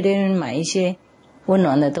过去那边买一些温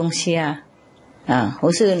暖的东西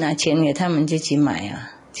或是拿钱给他们自己买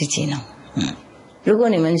自己弄。如果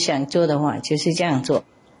你们想做的话，就是这样做。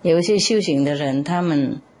有一些修行的人，他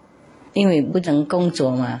们因为不能工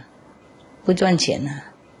作嘛，不赚钱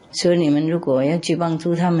所以你们如果要去帮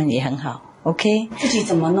助他们也很好 OK。 自己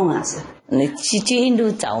怎么弄是你去印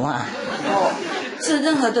度找嘛是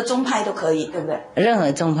任何的宗派都可以对不对？任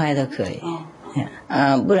何宗派都可以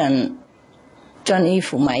不然赚衣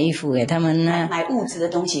服买衣服给他们买物质的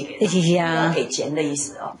东西给他们，不要给钱的意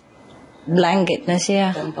思blanket 那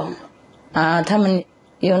些他们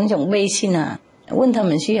有那种微信问他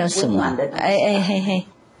们需要什么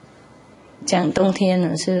像冬天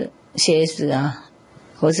呢是鞋子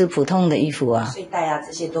或是普通的衣服睡袋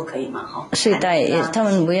这些都可以嘛睡袋他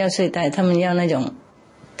们不要睡袋，他们要那种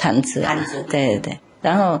毯子对对对，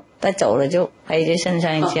然后他走了就背在身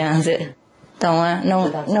上这样子懂吗？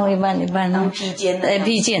弄一半当披肩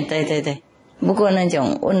披肩对对对，不过那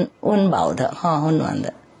种温饱的温暖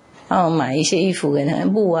的，然后买一些衣服给他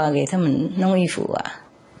们布给他们弄衣服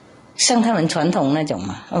像他们传统那种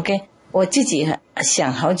嘛 OK。 我自己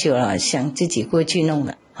想好久了，想自己过去弄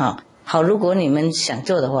的好，如果你们想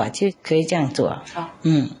做的话就可以这样做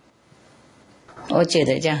我觉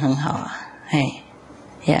得这样很好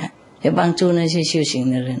要帮助那些修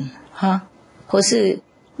行的人或是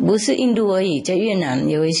不是印度而已，在越南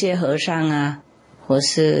有一些和尚或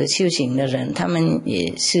是修行的人，他们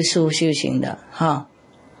也是修行的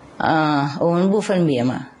我们不分别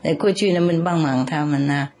嘛，过去能不能帮忙他们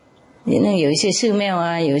那有一些寺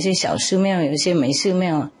庙有一些小寺庙，有一些没寺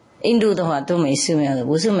庙印度的话都没寺庙的，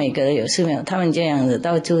不是每个人有寺庙，他们这样子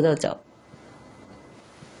到处都走，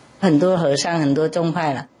很多和尚很多宗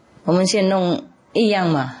派了。我们先弄一样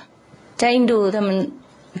嘛，在印度他们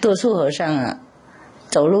多数和尚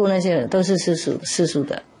走路那些都是世俗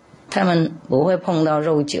的，他们不会碰到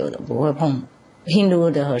肉酒的，不会碰。印度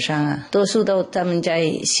的和尚多数都他们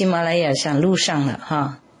在喜马拉雅山路上的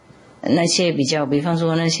那些比方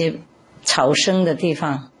说那些草生的地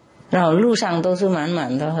方，然后路上都是满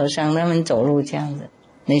满的和尚，他们走路这样子，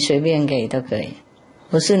你随便给都可以。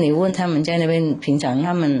不是你问他们在那边平常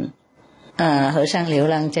他们和尚流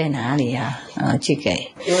浪在哪里去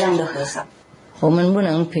给流浪的和尚，我们不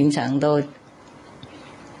能平常都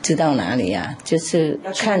知道哪里就是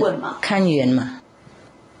看缘嘛。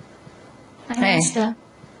Master,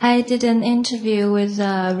 I did an interview with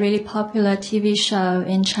a really popular TV show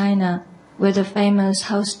in China with a famous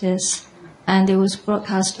hostess, and it was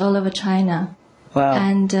broadcast all over China. Wow.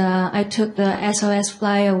 And I took the SOS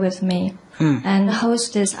flyer with me, and the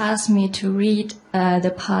hostess asked me to read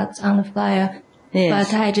the parts on the flyer,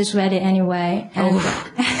 but I just read it anyway. And,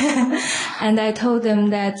 and I told them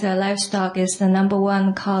that livestock is the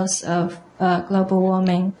 #1 cause of global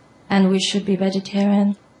warming, and we should be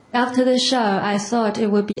vegetarian. After the show, I thought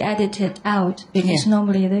it would be edited out because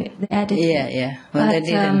normally they edit it. Well, they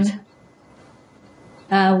didn't.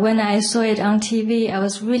 When I saw it on TV, I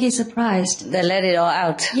was really surprised. They let it all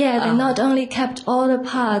out. Yeah, they not only kept all the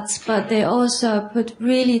parts, but they also put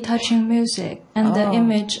really touching music and the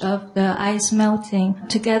image of the ice melting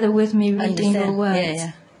together with me reading the words.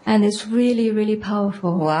 And it's really, really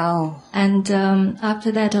powerful. Wow. And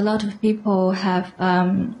after that, a lot of people have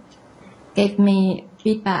gave me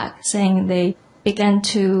feedback saying they began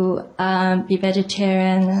to be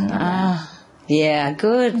vegetarian. Yeah,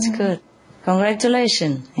 good, good.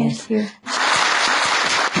 Congratulations. Thank you.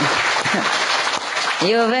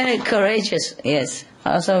 You're very courageous. Yes.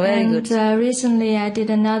 Also very good. Recently I did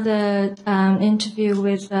another interview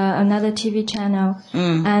with another TV channel,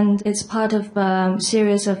 and it's part of a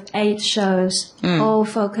series of 8 shows, all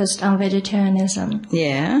focused on vegetarianism.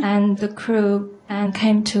 Yeah. And the crew and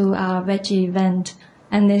came to our veggie event.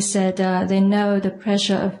 And they said they know the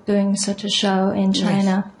pressure of doing such a show in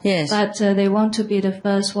China. Yes. But they want to be the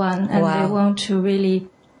first one, and Wow. they want to really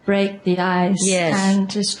break the ice Yes. and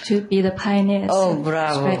just to be the pioneers. Oh, of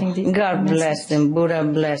bravo. spreading the God message. bless them. Buddha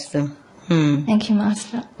bless them. Thank you,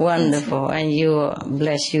 Master. Wonderful. And you,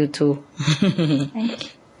 bless you too. Thank you.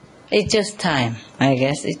 It's just time, I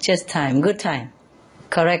guess. It's just time. Good time.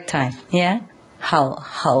 Correct time. Yeah?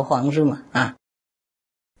 好黄日嘛.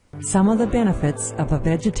 Some of the benefits of a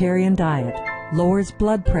vegetarian diet: lowers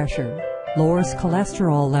blood pressure, lowers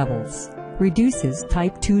cholesterol levels, reduces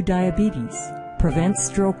type 2 diabetes, prevents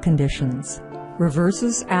stroke conditions,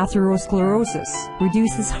 reverses atherosclerosis,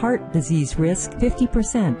 reduces heart disease risk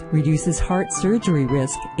 50%, reduces heart surgery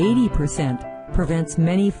risk 80%, prevents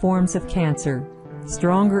many forms of cancer,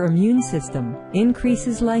 stronger immune system,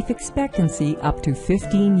 increases life expectancy up to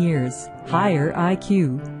 15 years, higher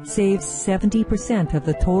IQ, saves 70% of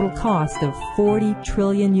the total cost of $40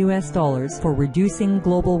 trillion for reducing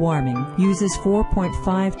global warming, uses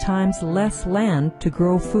 4.5 times less land to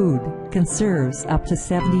grow food, conserves up to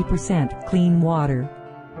 70% clean water,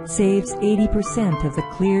 saves 80% of the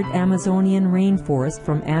cleared Amazonian rainforest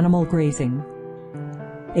from animal grazing.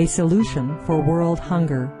 A solution for world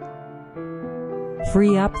hunger.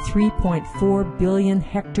 Free up 3.4 billion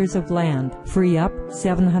hectares of land, free up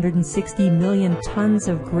 760 million tons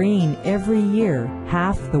of grain every year,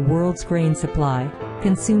 half the world's grain supply,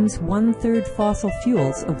 consumes 1/3 fossil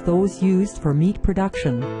fuels of those used for meat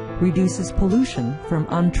production, reduces pollution from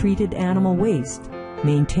untreated animal waste,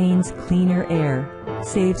 maintains cleaner air,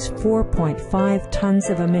 saves 4.5 tons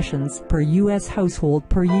of emissions per U.S. household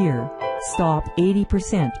per year, stop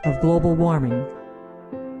 80% of global warming.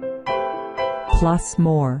 Plus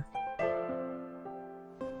more.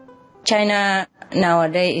 China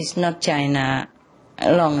nowadays is not China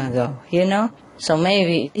long ago, you know? So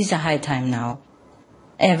maybe it's a high time now.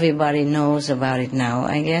 Everybody knows about it now,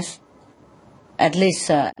 I guess. At least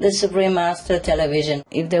the Supreme Master Television,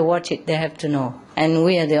 if they watch it, they have to know. And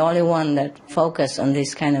we are the only one that focus on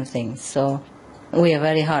these kind of things. So we are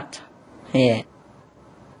very hot. Yeah.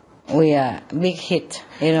 We are big hit,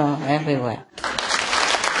 you know, everywhere.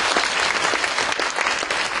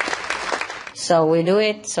 So we do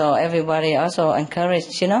it, so everybody also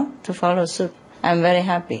encouraged, you know, to follow suit. I'm very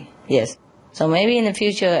happy, yes. So maybe in the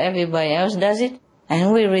future everybody else does it,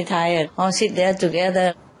 and we retire, all sit there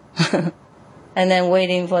together, and then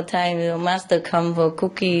waiting for time, you know, Master come for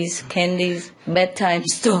cookies, candies, bedtime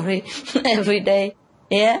story every day,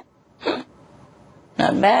 yeah?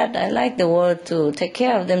 Not bad. I like the world to take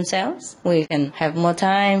care of themselves. We can have more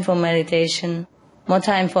time for meditation, more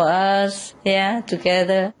time for us, yeah,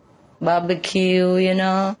 together. Barbecue, you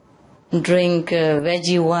know, drink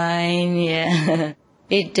veggie wine, yeah,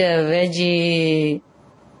 eat veggie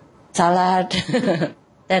salad.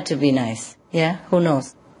 That would be nice, yeah, who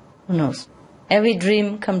knows, who knows. Every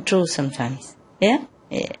dream come true sometimes, yeah,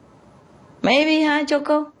 yeah. Maybe, huh,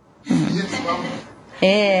 Choco?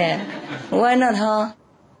 Yeah, why not, huh?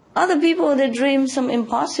 Other people, they dream some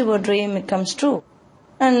impossible dream, it comes true.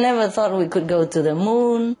 I never thought we could go to the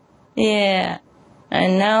moon, yeah.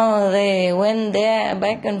 And now they went there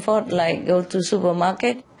back and forth like go to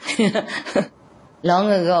supermarket. Long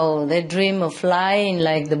ago they dream of flying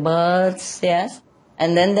like the birds, yes.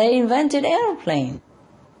 And then they invented airplane,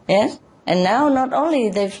 yes. And now not only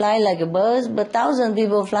they fly like a bird, but 1,000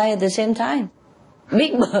 people fly at the same time.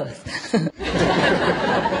 Big birds.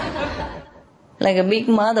 Like a big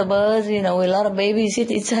mother bird, you know, with a lot of babies sit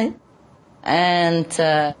inside. And,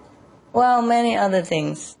 well, many other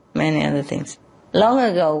things. Long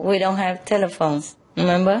ago, we don't have telephones,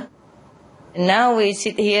 remember? Now we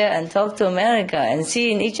sit here and talk to America and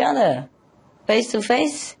seeing each other, face to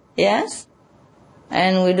face, yes?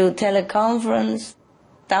 And we do teleconference,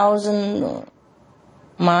 1,000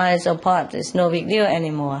 miles apart. It's no big deal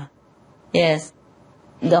anymore. Yes.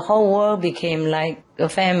 The whole world became like a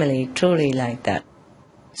family, truly like that.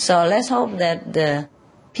 So let's hope that the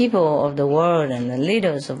people of the world and the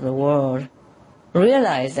leaders of the world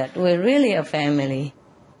realize that we're really a family,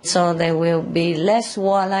 so they will be less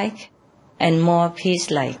warlike and more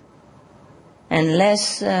peace-like, and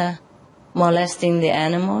less molesting the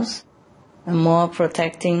animals, and more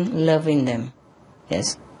protecting, loving them.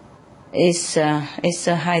 Yes, it's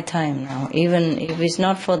a high time now. Even if it's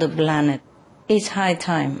not for the planet, it's high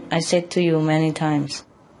time. I said to you many times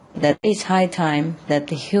that it's high time that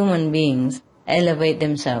the human beings elevate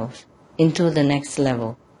themselves into the next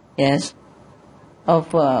level. Yes.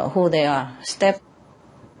 Of who they are, step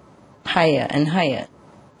higher and higher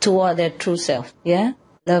toward their true self, yeah?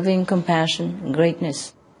 Loving, compassion,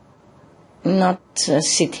 greatness. not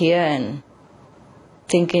sit here and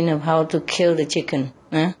thinking of how to kill the chicken,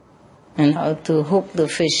 and how to hook the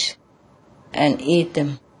fish and eat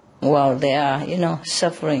them while they are,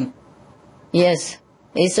 suffering. Yes,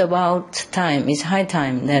 it's about time, it's high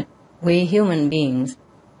time that we human beings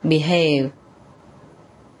behave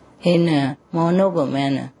in a more noble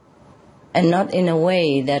manner, and not in a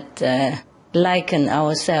way that liken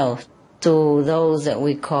ourselves to those that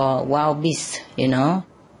we call wild beasts,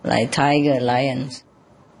 like tiger, lions.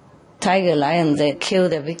 Tiger, lions, they kill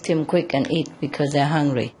their victim quick and eat because they're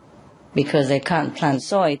hungry, because they can't plant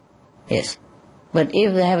soil. Yes. But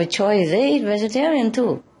if they have a choice, they eat vegetarian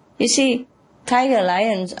too. You see, tiger,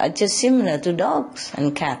 lions are just similar to dogs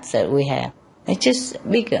and cats that we have. They're just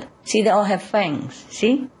bigger. See, they all have fangs.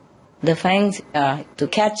 See? The fangs are to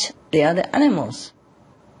catch the other animals.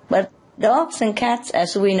 But dogs and cats,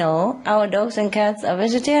 as we know, our dogs and cats are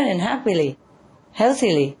vegetarian happily,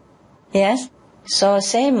 healthily. Yes? So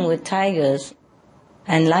same with tigers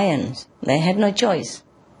and lions. They had no choice.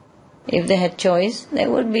 If they had choice, they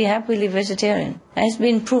would be happily vegetarian. It's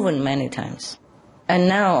been proven many times. And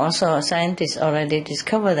now also scientists already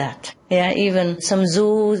discover that. Yeah, even some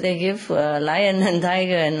zoos, they give lion and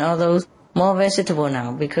tiger and all those more vegetable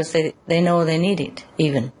now because they know they need it,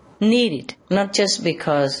 even. Need it. Not just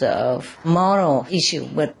because of moral issue,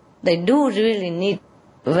 but they do really need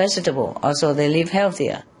vegetable. Also, they live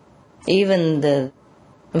healthier. Even the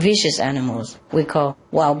vicious animals we call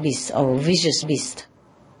wild beasts or vicious beasts.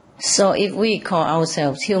 So if we call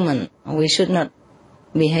ourselves human, we should not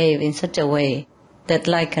behave in such a way that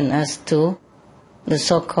liken us to the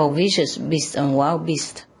so-called vicious beast and wild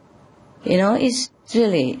beast. It's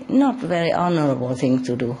really not very honorable thing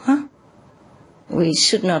to do, We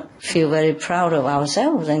should not feel very proud of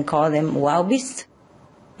ourselves and call them wild beasts.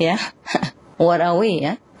 Yeah? What are we,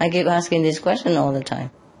 I keep asking this question all the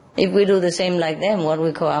time. If we do the same like them, what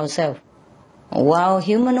we call ourselves? A wild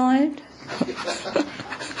humanoid?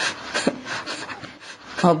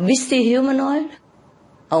 A beastie humanoid?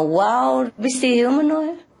 A wild beastie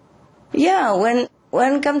humanoid? Yeah,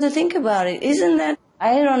 when come to think about it, isn't that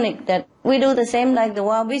ironic that we do the same like the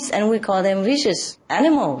wild beasts and we call them vicious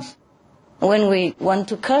animals? When we want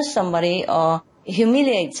to curse somebody or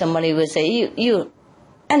humiliate somebody, we say, you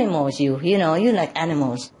animals, you like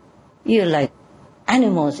animals. You like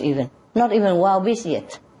animals even, not even wild beasts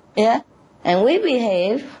yet. Yeah? And we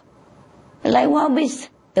behave like wild beasts,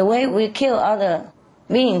 the way we kill other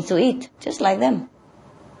beings to eat, just like them.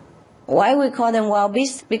 Why we call them wild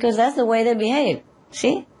beasts? Because that's the way they behave.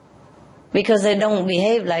 See? Because they don't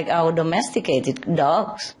behave like our domesticated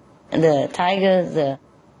dogs, the tigers, the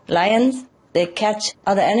lions. They catch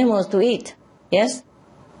other animals to eat. Yes?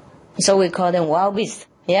 So we call them wild beasts.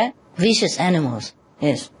 Yeah? Vicious animals.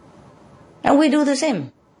 Yes. And we do the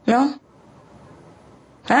same. No?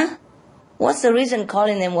 What's the reason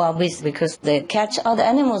calling them wild beasts? Because they catch other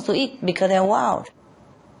animals to eat because they're wild.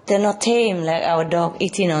 They're not tame like our dog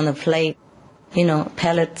eating on a plate,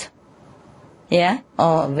 pellet, yeah,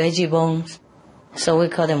 or veggie bones. So we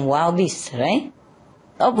call them wild beasts, right?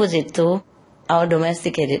 Opposite to our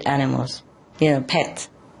domesticated animals, pets.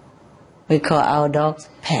 We call our dogs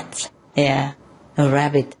pets, yeah, a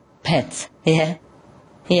rabbit, pets, yeah,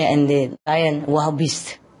 and the lion, wild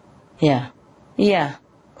beast, yeah.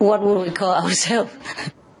 What would we call ourselves?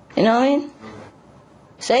 You know what I mean?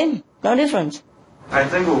 Same, no difference. I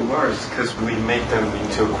think it worse because we make them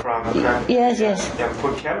into crop. Yes. And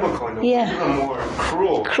put chemical in them. Yeah. Even more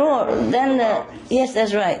cruel. Then yes,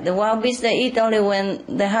 that's right. The wild beasts, they eat only when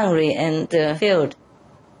they're hungry and filled.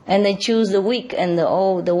 And they choose the weak and the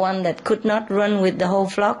one that could not run with the whole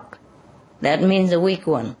flock. That means the weak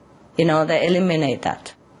one. They eliminate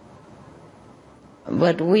that.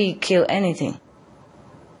 But we kill anything.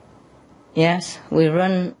 Yes, we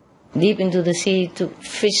run deep into the sea to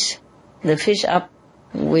fish the fish up.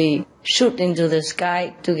 We shoot into the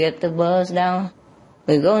sky to get the birds down.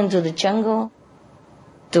 We go into the jungle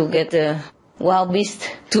to get the wild beast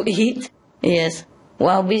to eat. Yes,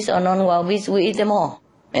 wild beast or non-wild beast, we eat them all.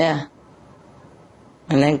 Yeah.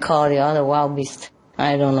 And then call the other wild beast.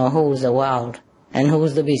 I don't know who's the wild and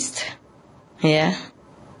who's the beast. Yeah?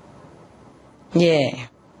 Yeah.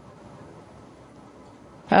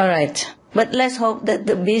 All right. But let's hope that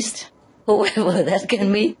the beast, whoever that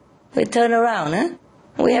can be, we turn around,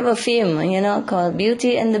 We have a film, called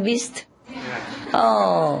Beauty and the Beast.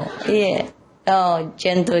 Oh, yeah. Oh,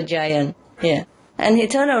 gentle giant. Yeah. And he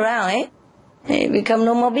turned around, He become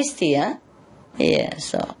no more beastie, Yeah,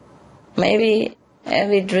 so maybe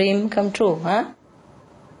every dream come true,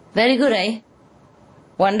 Very good,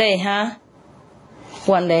 One day,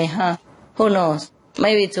 One day, Who knows?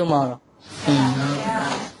 Maybe tomorrow.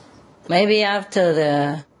 Maybe after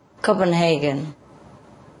the Copenhagen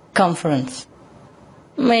conference.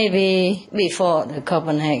 Maybe before the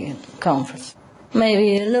Copenhagen conference.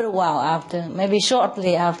 Maybe a little while after. Maybe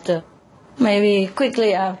shortly after. Maybe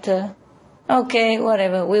quickly after. Okay,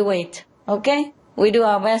 whatever, we wait. Okay? We do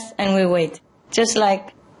our best and we wait. Just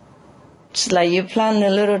like you plant a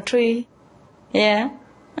little tree, yeah,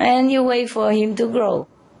 and you wait for him to grow.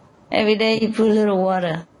 Every day you put a little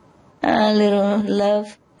water, a little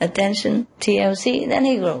love, attention, TLC, then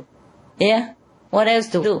he grows. Yeah? What else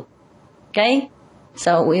to do? Okay?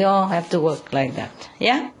 So we all have to work like that.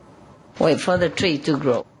 Yeah? Wait for the tree to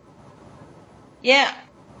grow. Yeah?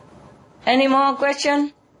 Any more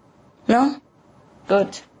question? No?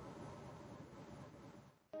 Good.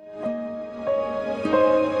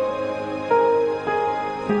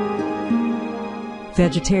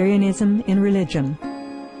 Vegetarianism in religion.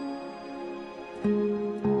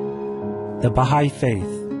 The Baha'i Faith.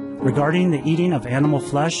 Regarding the eating of animal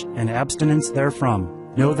flesh and abstinence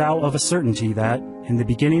therefrom, know thou of a certainty that, in the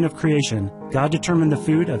beginning of creation, God determined the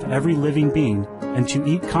food of every living being, and to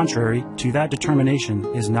eat contrary to that determination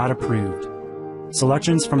is not approved.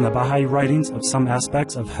 Selections from the Baha'i writings of some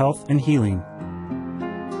aspects of health and healing.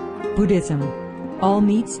 Buddhism. All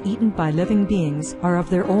meats eaten by living beings are of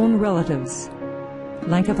their own relatives.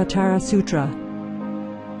 Lankavatara Sutra.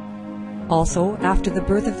 Also, after the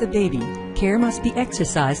birth of the baby, care must be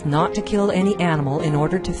exercised not to kill any animal in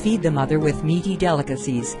order to feed the mother with meaty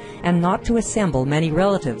delicacies, and not to assemble many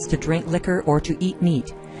relatives to drink liquor or to eat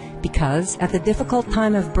meat, because at the difficult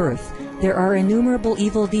time of birth there are innumerable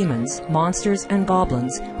evil demons, monsters, and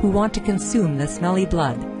goblins who want to consume the smelly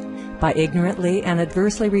blood. By ignorantly and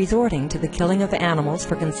adversely resorting to the killing of animals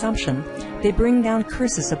for consumption, they bring down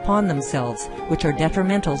curses upon themselves, which are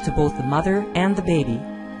detrimental to both the mother and the baby.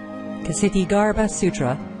 Ksitigarbha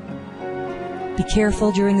Sutra. Be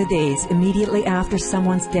careful during the days immediately after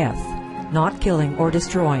someone's death, not killing or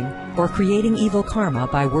destroying, or creating evil karma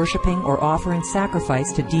by worshipping or offering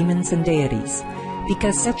sacrifice to demons and deities,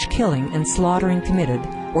 because such killing and slaughtering committed,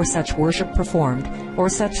 or such worship performed, or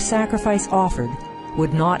such sacrifice offered,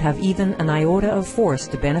 would not have even an iota of force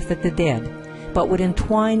to benefit the dead, but would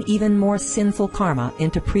entwine even more sinful karma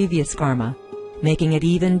into previous karma, making it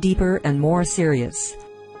even deeper and more serious.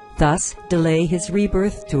 Thus, delay his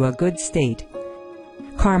rebirth to a good state.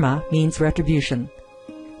 Karma means retribution.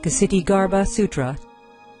 Ksitigarbha Sutra.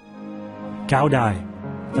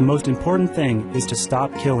 Gaudai. The most important thing is to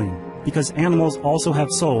stop killing, because animals also have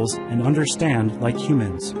souls and understand like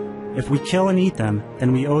humans. If we kill and eat them,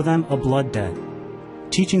 then we owe them a blood debt.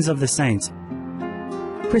 Teachings of the Saints.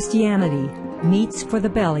 Christianity. Meats for the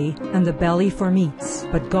belly, and the belly for meats,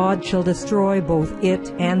 but God shall destroy both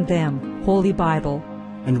it and them. Holy Bible.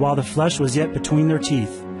 And while the flesh was yet between their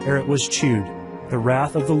teeth, ere it was chewed, the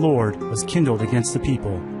wrath of the Lord was kindled against the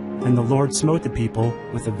people, and the Lord smote the people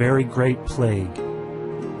with a very great plague.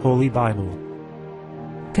 Holy Bible.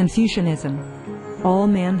 Confucianism. All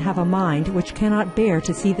men have a mind which cannot bear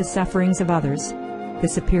to see the sufferings of others. The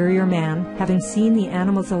superior man, having seen the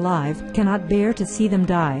animals alive, cannot bear to see them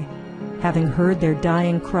die. Having heard their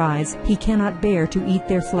dying cries, he cannot bear to eat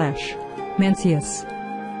their flesh. Mencius.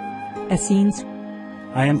 Essenes.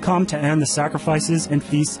 I am come to end the sacrifices and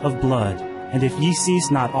feasts of blood, and if ye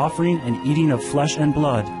cease not offering and eating of flesh and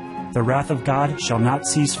blood, the wrath of God shall not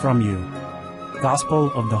cease from you.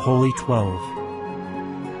 Gospel of the Holy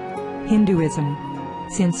 12. Hinduism.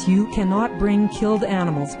 Since you cannot bring killed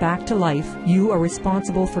animals back to life, you are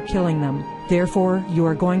responsible for killing them. Therefore, you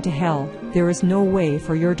are going to hell. There is no way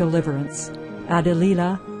for your deliverance.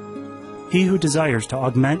 Adilila. He who desires to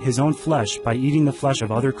augment his own flesh by eating the flesh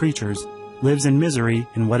of other creatures lives in misery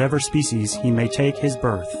in whatever species he may take his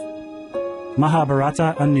birth.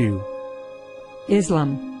 Mahabharata anew.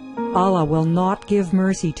 Islam. Allah will not give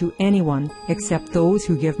mercy to anyone except those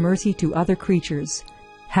who give mercy to other creatures.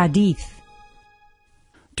 Hadith.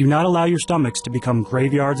 Do not allow your stomachs to become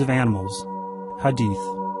graveyards of animals. Hadith.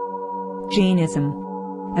 Jainism.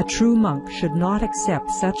 A true monk should not accept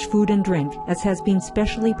such food and drink as has been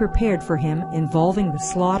specially prepared for him involving the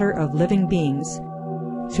slaughter of living beings.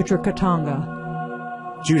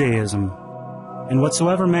 Sutrakatanga. Judaism. And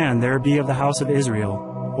whatsoever man there be of the house of Israel,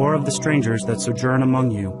 or of the strangers that sojourn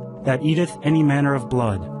among you, that eateth any manner of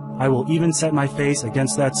blood, I will even set my face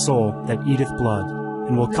against that soul that eateth blood,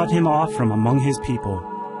 and will cut him off from among his people.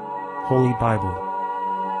 Holy Bible.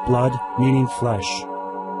 Blood meaning flesh.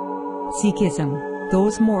 Sikhism.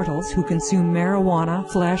 Those mortals who consume marijuana,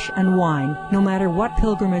 flesh, and wine, no matter what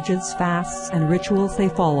pilgrimages, fasts, and rituals they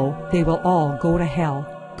follow, they will all go to hell.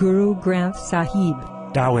 Guru Granth Sahib.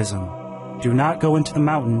 Taoism. Do not go into the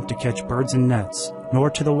mountain to catch birds and nets, nor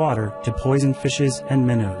to the water to poison fishes and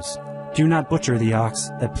minnows. Do not butcher the ox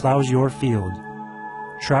that plows your field.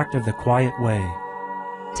 Tract of the Quiet Way.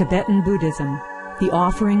 Tibetan Buddhism. The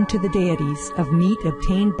offering to the deities of meat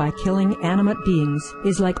obtained by killing animate beings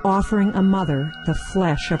is like offering a mother the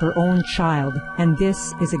flesh of her own child, and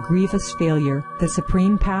this is a grievous failure, the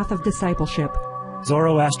supreme path of discipleship.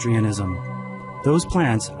 Zoroastrianism. Those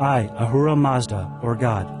plants I, Ahura Mazda, or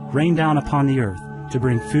God, rain down upon the earth to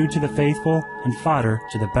bring food to the faithful and fodder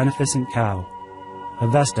to the beneficent cow.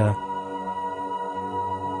 Avesta.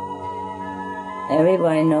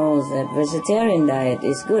 Everybody knows that vegetarian diet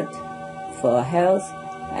is good for health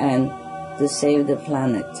and to save the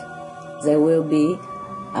planet. They will be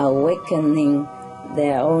awakening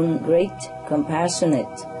their own great,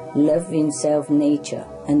 compassionate, loving self-nature,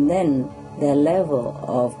 and then their level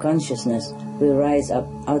of consciousness will rise up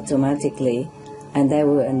automatically, and they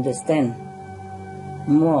will understand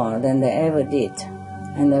more than they ever did,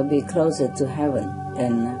 and they'll be closer to heaven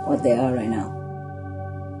than what they are right now.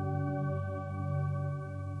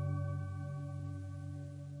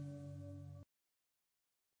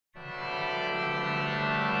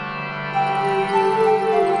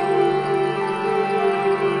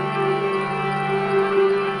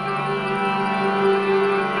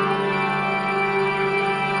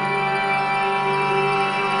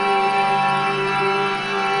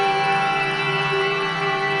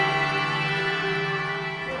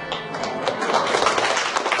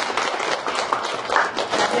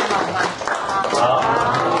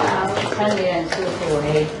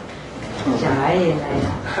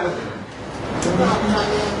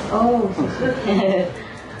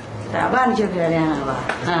打扮就漂亮了吧？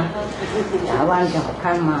啊，打扮就好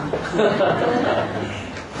看嘛。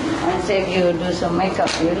And say if you do some makeup,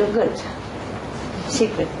 you look good.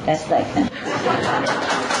 Secret, that's like that.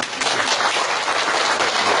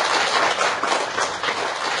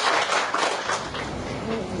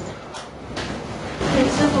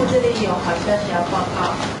 师父这里有好消息要报告。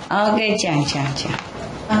OK， 讲。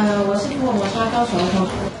我是福尔摩沙高雄的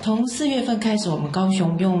从4月份开始，我们高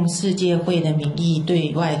雄用世界会的名义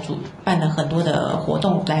对外主办了很多的活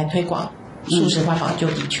动来推广素食环保救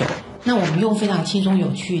地球。那我们用非常轻松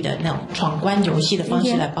有趣的那种闯关游戏的方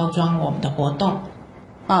式来包装我们的活动。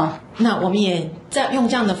那我们也在用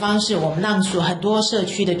这样的方式，我们让很多社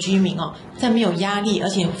区的居民在没有压力而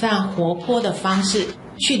且非常活泼的方式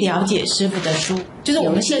去了解师父的书，就是我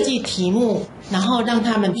们设计题目，然后让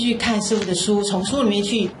他们去看师父的书，从书里面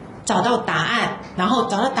去找到答案，然后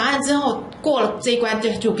找到答案之后过了这一关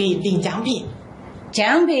就可以领奖品。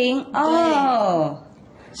奖品哦，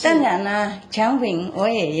当然啦，奖品我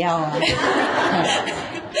也要啊。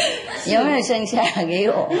有没有剩下给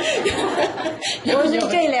我？我是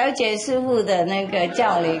最了解师父的那个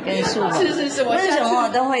教理跟术法，是，为什么我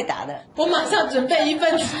都会打的？我马上准备一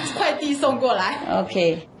份快递送过来。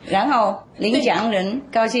OK， 然后领奖人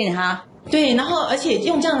高兴哈。对，然后而且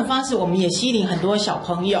用这样的方式，我们也吸引很多小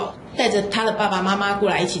朋友带着他的爸爸妈妈过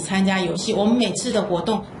来一起参加游戏。我们每次的活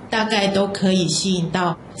动大概都可以吸引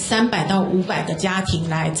到300到500个家庭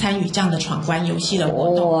来参与这样的闯关游戏的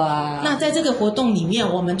活动。哇！那在这个活动里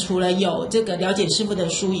面，我们除了有这个了解师父的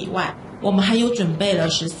书以外，我们还有准备了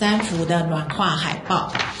13幅的软化海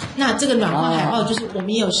报。那这个软化海报就是我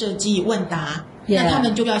们也有设计问答，那他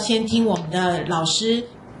们就要先听我们的老师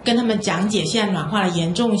跟他们讲解现在软化的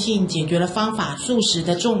严重性、解决的方法、素食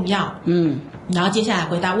的重要。然后接下来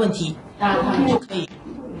回答问题，那他们就可以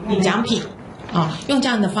领奖品。用这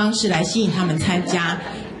样的方式来吸引他们参加。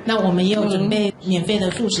那我们也有准备免费的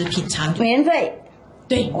素食品尝。免费？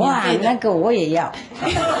对，哇，那个我也要。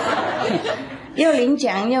又领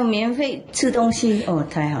奖又免费吃东西，哦，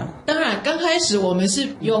太好了。当然，刚开始我们是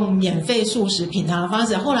用免费素食品尝的方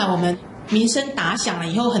式，后来我们名声打响了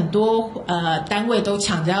以后，很多单位都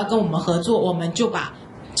抢着要跟我们合作，我们就把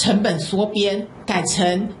成本缩编，改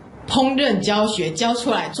成烹饪教学，教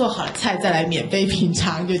出来做好了菜再来免费品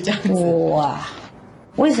尝，就这样子。哇，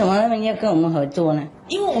为什么他们要跟我们合作呢？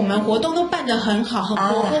因为我们活动都办得很好，很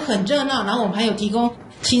活泼，很热闹，然后我们还有提供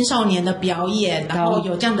青少年的表演，然后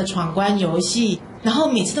有这样的闯关游戏，然后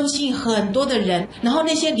每次都吸引很多的人，然后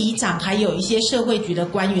那些里长还有一些社会局的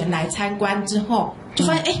官员来参观之后，就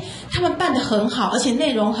发现他们办得很好，而且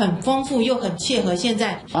内容很丰富，又很切合现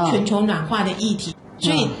在全球暖化的议题。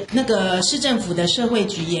所以那个市政府的社会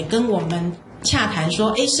局也跟我们洽谈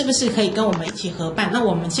说，是不是可以跟我们一起合办？那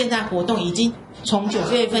我们现在活动已经从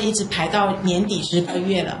9月份一直排到年底10个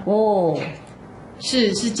月了。哦，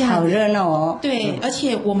是这样，好热闹哦。对，而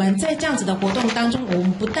且我们在这样子的活动当中，我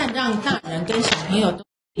们不但让大人跟小朋友都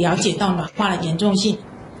了解到暖化的严重性，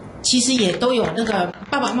其实也都有那个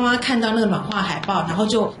爸爸妈妈看到那个暖化海报，然后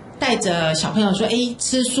就带着小朋友说，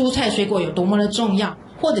吃蔬菜水果有多么的重要。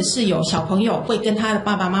或者是有小朋友会跟他的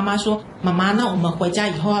爸爸妈妈说，妈妈，那我们回家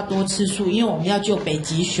以后要多吃素，因为我们要救北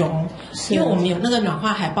极熊。因为我们有那个暖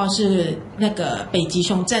化海报是那个北极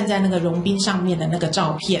熊站在那个融冰上面的那个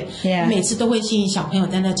照片，每次都会吸引小朋友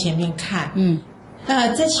在那前面看。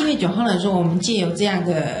在7月9号的时候，我们借由这样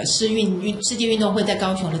的世界运动会在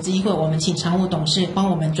高雄的基金会，我们请常务董事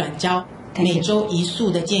帮我们转交每周1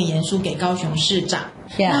素的建言书给高雄市长。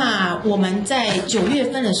那我们在9月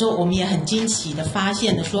份的时候，我们也很惊奇的发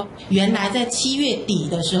现了说，原来在7月底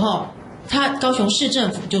的时候，高雄市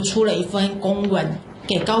政府就出了一份公文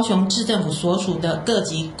给高雄市政府所属的各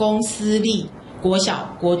级公私立国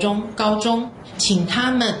小、国中、高中，请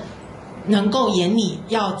他们能够研拟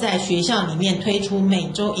要在学校里面推出每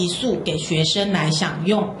周1素给学生来享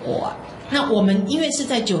用。那我们因为是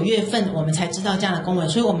在9月份我们才知道这样的公文，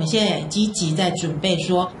所以我们现在也积极在准备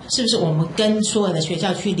说，是不是我们跟所有的学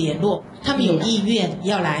校去联络，他们有意愿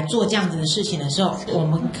要来做这样子的事情的时候，我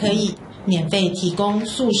们可以免费提供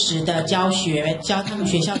素食的教学，教他们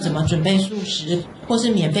学校怎么准备素食，或是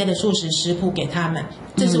免费的素食食谱给他们。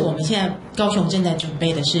这是我们现在高雄正在准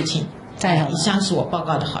备的事情。太好了，以上是我报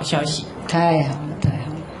告的好消息。太好了，太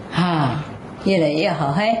好了，哈，越来越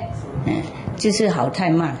好嘿，就是好太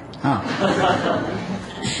慢。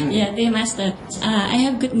Yeah, dear Master, I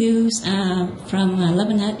have good news from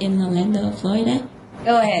Lebanon in Orlando, Florida.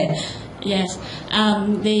 Go ahead. Yes.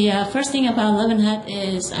 The first thing about Lebanon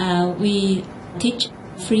is we teach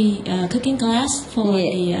free cooking class for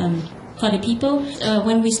the people.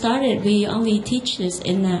 When we started, we only teach this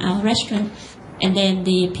in our restaurant. And then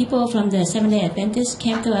the people from the Seventh-day Adventists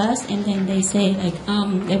came to us, and then they say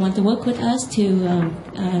they want to work with us to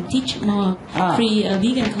teach more free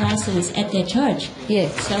vegan classes at their church. Yes.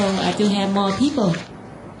 So to have more people,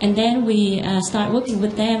 and then we start working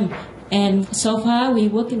with them. And so far, we're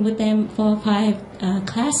working with them for 5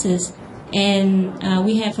 classes, and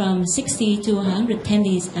we have from 60 to 100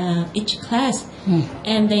 attendees each class,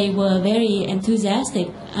 and they were very enthusiastic.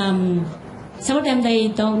 Some of them, they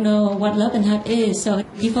don't know what Love and Heart is. So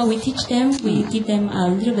before we teach them, we give them a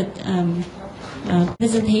little bit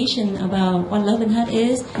presentation about what Love and Heart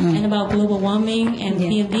is and about global warming and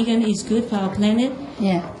being vegan is good for our planet.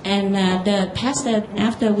 Yeah. And the pastor,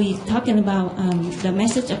 after we talking about the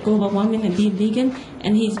message of global warming and being vegan,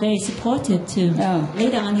 and he's very supportive too.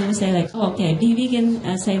 Later on, he will say like, oh, okay, be vegan,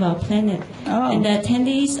 save our planet. And the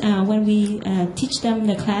attendees, when we teach them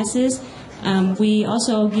the classes, we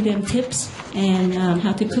also give them tips and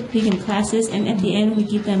how to cook vegan classes, and at the end we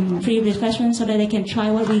give them free refreshments so that they can try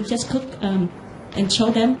what we just cooked and show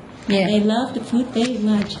them. Yeah. They love the food very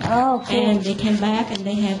much. Oh, cool. And they came back and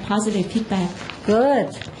they have positive feedback. Good.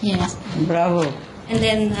 Yes. Bravo. And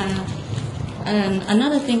then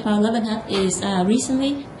another thing about Love and Heart is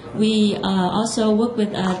recently we also work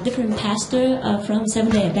with a different pastor from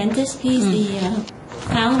Seventh-day Adventists. He's the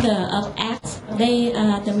founder of ACTS. They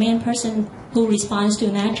are the main person who responds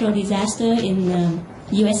to natural disaster in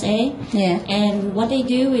USA. Yeah. And what they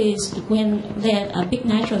do is when there's a big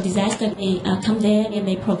natural disaster, they come there and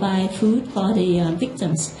they provide food for the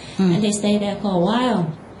victims. And they stay there for a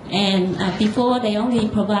while. And before, they only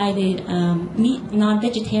provided meat,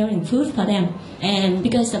 non-vegetarian food for them. And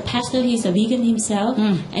because the pastor, he's a vegan himself,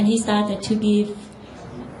 and he started to give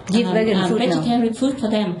vegetarian food for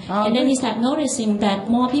them. And then he started noticing that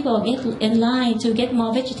more people get in line to get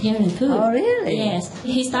more vegetarian food. Oh, really? Yes.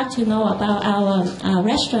 He started to know about our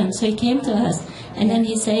restaurant, so he came to us. And then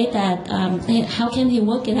he said that how can he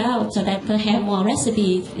work it out so that they have more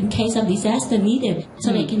recipes in case of disaster needed,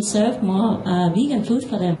 so they can serve more vegan food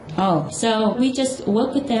for them. So we just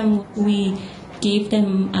work with them. We give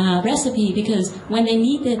them a recipe because when they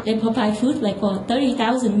need it, they provide food like for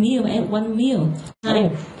 30,000 meals at one meal.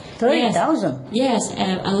 30,000? Yes,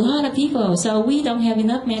 a lot of people. So we don't have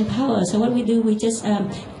enough manpower. So what we do, we just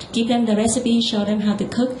give them the recipe, show them how to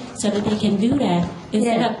cook so that they can do that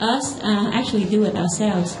instead of us actually do it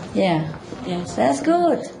ourselves. Yeah. Yes. That's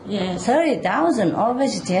good. Yes. 30,000 all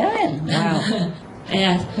vegetarian. Wow.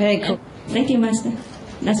 Yeah. Very cool. Thank you, Master.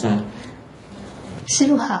 That's all. 师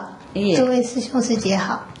父好，各位师兄师姐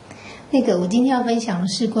好。我今天要分享的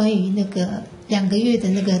是关于2个月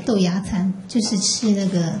的豆芽餐，就是吃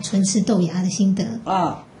纯吃豆芽的心得。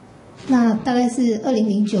那大概是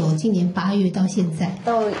2009今年8月到现在。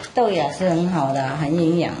豆芽是很好的，很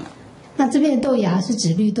营养。那这边的豆芽是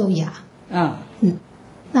指绿豆芽。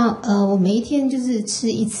那我每一天就是吃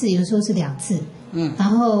1次，有时候是2次。然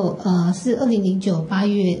后是2009 8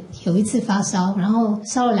月有一次发烧，然后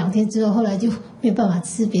烧了2天之后，后来就没有办法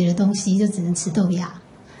吃别的东西，就只能吃豆芽。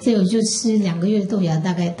所以我就吃2个月的豆芽，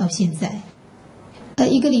大概到现在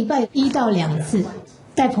，1个礼拜1到2次，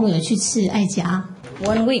带朋友去吃爱家。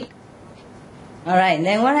1 week. All right,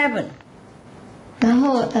 then what happened? 然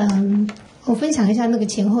后我分享一下那个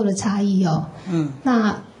前后的差异哦。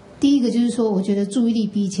那第一个就是说，我觉得注意力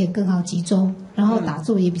比以前更好集中，然后打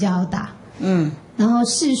坐也比较好打。然后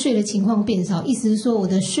嗜睡的情况变少，意思是说我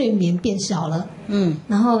的睡眠变少了。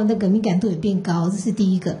然后那个敏感度也变高，这是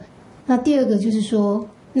第一个。那第二个就是说，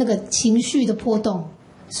那个情绪的波动，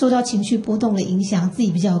受到情绪波动的影响，自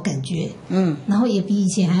己比较有感觉。然后也比以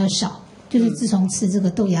前还要少，就是自从吃这个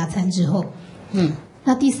豆芽餐之后。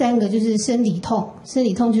那第三个就是生理痛，生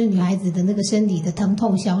理痛就是女孩子的那个生理的疼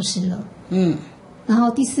痛消失了。然后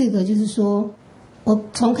第四个就是说，我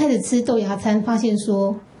从开始吃豆芽餐，发现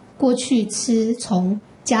说，过去吃从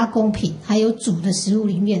加工品还有煮的食物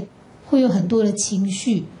里面，会有很多的情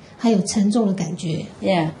绪，还有沉重的感觉。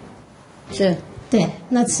Yeah， 是。对，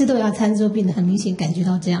那吃豆芽餐之后变得很明显感觉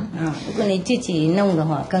到这样。如果你自己弄的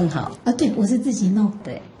话更好。对，我是自己弄。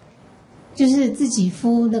对，就是自己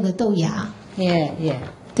敷那个豆芽。Yeah。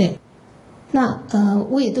对，那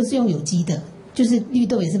我也都是用有机的，就是绿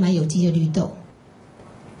豆也是买有机的绿豆。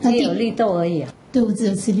只有绿豆而已啊？对，我只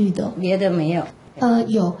有吃绿豆，别的没有。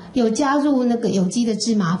有加入那个有机的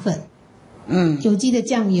芝麻粉，有机的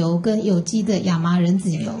酱油跟有机的亚麻仁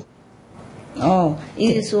籽油。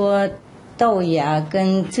意思说豆芽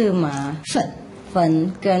跟芝麻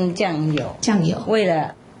粉跟酱油，为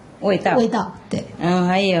了味道。对。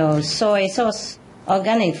还有 soy sauce,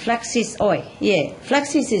 organic flaxseed oil. Yeah,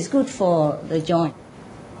 flaxseed is good for the joint.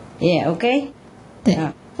 Yeah, okay. 对。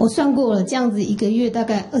我算过了，这样子1个月大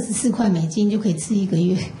概24块美金就可以吃1个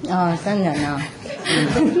月。当然啊。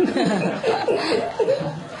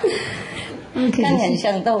看很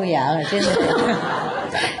像豆芽了，真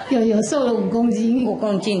的。有瘦了5公斤。5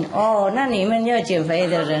公斤那你们要减肥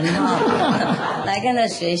的人来跟他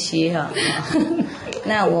学习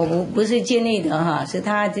那我不是建议的是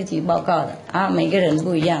他自己报告的每个人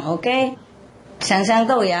不一样 ，OK。想像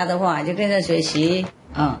豆芽的话，就跟他学习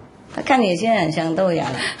他看你现在很像豆芽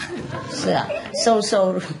了，是啊，瘦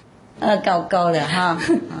高的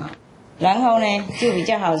然后呢就比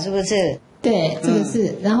较好，是不是？对，这个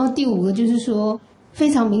是。然后第5个就是说，非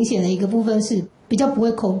常明显的一个部分是比较不会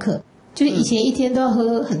口渴，就是以前一天都要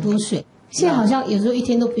喝很多水，现在好像有时候一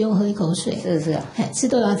天都不用喝1口水。是啊。吃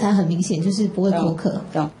豆芽餐很明显就是不会口渴。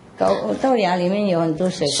豆芽里面有很多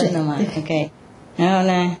水分的嘛 ，OK。然后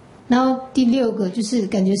呢？然后第6个就是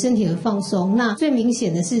感觉身体很放松。那最明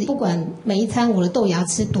显的是，不管每一餐我的豆芽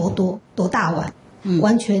吃多大碗，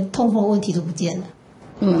完全痛风问题都不见了。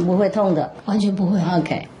不会痛的，完全不会。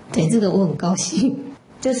OK， 对，这个我很高兴。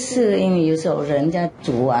就是因为有时候人家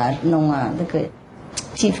煮弄那个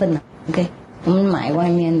气氛OK， 我们买外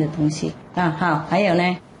面的东西好，还有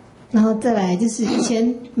呢？然后再来就是以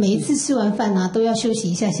前每一次吃完饭都要休息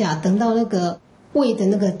一下下，等到那个胃的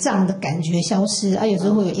那个胀的感觉消失有时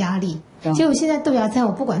候会有压力。结果现在豆芽餐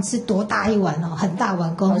我不管吃多大一碗很大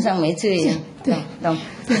碗好像没吃一样。对，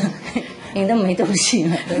你都没东西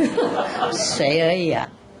了，水而已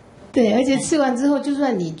对，而且吃完之后，就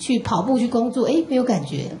算你去跑步去工作，没有感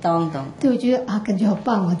觉。懂。对，我觉得感觉好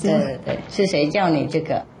棒这样。对，是谁教你这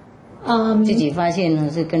个？自己发现呢，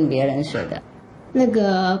是跟别人学的。那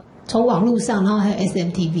个从网络上，然后还有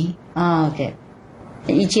SMTV。OK。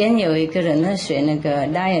以前有一个人他学那个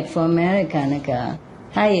Diet for America 那个，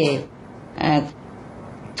他也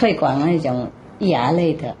推广那种芽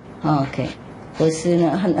类的 OK， 或是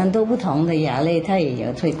呢很多不同的芽类，他也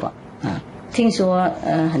有推广听说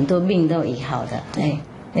很多病都医好的。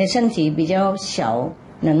你身体比较小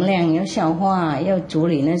能量，要消化，要处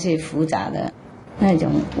理那些复杂的那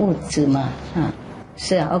种物质嘛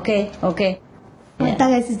是OK。大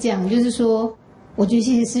概是这样，就是说。我觉得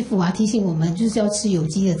谢谢师父提醒我们就是要吃有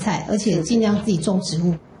机的菜，而且尽量自己种植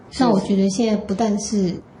物。那我觉得现在不但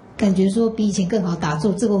是感觉说比以前更好打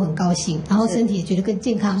坐，这个我很高兴，然后身体也觉得更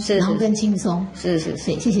健康，然后更轻松。是，谢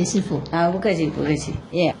谢师父。不客气。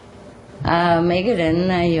每个人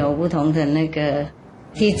呢有不同的那个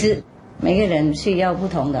体质，每个人需要不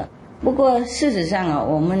同的。不过事实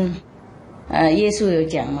上我们耶稣有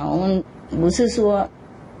讲嘛，我们不是说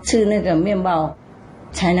吃那个面包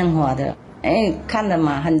才能活的。看了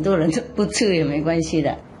嘛，很多人都不吃也没关系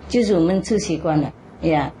的，就是我们吃习惯了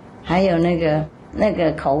还有那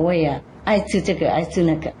个口味爱吃这个爱吃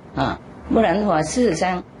那个不然的话事实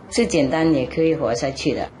上是简单也可以活下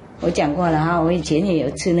去的。我讲过了我以前也有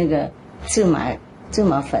吃那个芝麻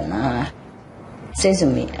粉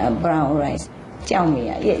sesame brown rice 酵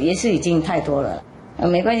米也是已经太多了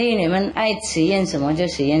没关系，你们爱实验什么就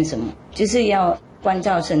实验什么，就是要关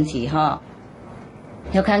照身体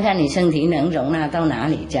要看看你身体能容纳到哪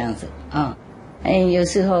里这样子啊。有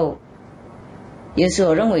时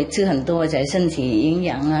候认为吃很多才身体营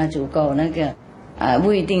养啊足够，那个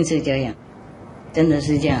不一定是这样，真的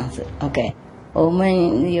是这样子。OK， 我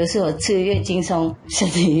们有时候吃越轻松，身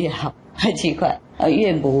体越好，很奇怪，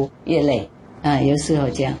越补越累有时候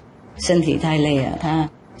这样，身体太累了，他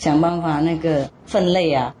想办法那个分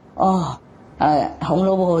类红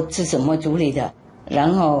萝卜是怎么处理的，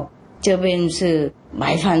然后这边是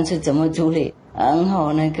白饭是怎么处理，然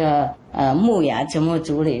后那个木芽怎么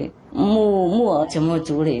处理，木耳怎么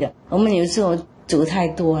处理的。我们有时候煮太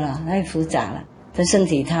多了，太复杂了，他身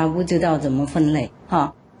体他不知道怎么分类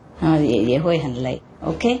也会很累。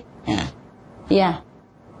 OK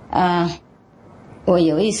我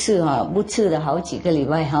有一次不吃了好几个礼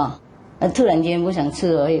拜突然间不想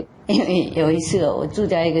吃而已。因为有一次我住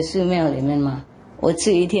在一个寺庙里面嘛，我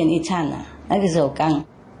吃一天一餐那个时候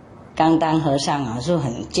刚当和尚是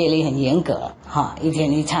很戒律很严格一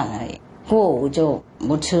天一餐而已，过午就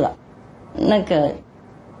不吃了。那个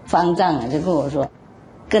方丈就跟我说，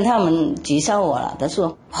跟他们举绍我了，他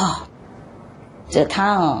说这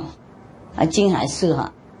他金海寺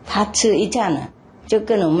他吃一餐就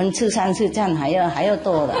跟我们吃3次餐还要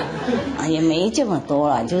多的也没这么多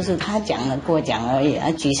了，就是他讲了过讲而已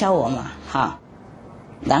举绍我嘛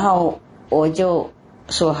然后我就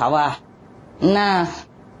说好吧，那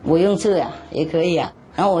不用吃也可以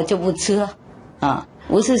然后我就不吃了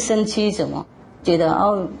不是生气什么，觉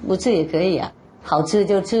得不吃也可以好吃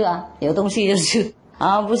就吃有东西就吃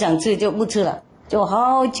不想吃就不吃了，就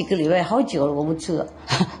好几个礼拜好久了我不吃了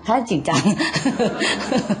他紧张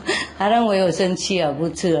他认为我生气不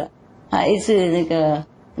吃了一次那个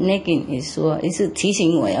Nagin 也说，一次提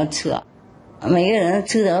醒我要吃每个人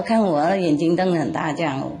吃的看我眼睛瞪得很大这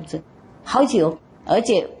样，我不吃好久，而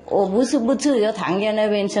且我不是不吃就躺在那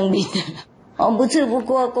边生病我不吃，不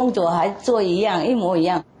过工作还做一模一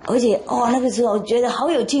样，而且那个时候觉得好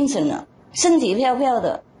有精神身体飘飘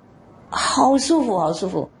的，好舒服好舒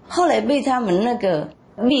服。后来被他们那个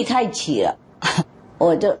密太起了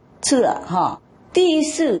我就吃了第一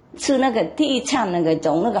次吃那个第一餐那个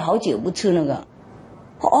从那个好久不吃那个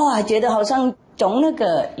觉得好像从那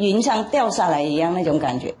个云上掉下来一样那种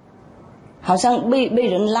感觉，好像被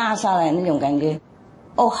人拉下来那种感觉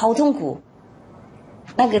好痛苦，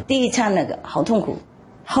那个第一餐那个好痛苦。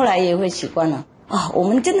后来也会习惯了我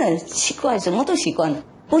们真的习惯，什么都习惯了，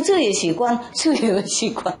不吃也习惯，吃也习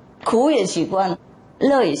惯，苦也习惯，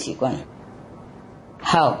乐也习惯。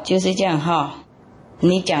好，就是这样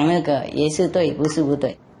你讲那个也是对，不是不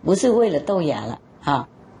对，不是为了豆芽了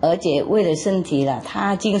而且为了身体了，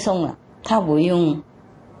他轻松了，他不用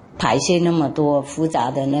排泄那么多复杂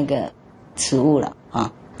的那个食物了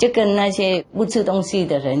就跟那些不吃东西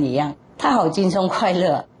的人一样，他好轻松快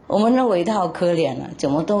乐。我们认为他好可怜怎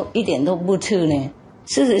么都一点都不吃呢？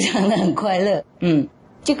事实上他很快乐。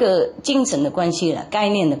这个精神的关系了，概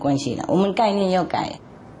念的关系了，我们概念要改，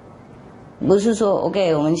不是说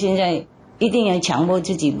OK 我们现在一定要强迫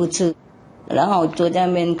自己不吃，然后坐在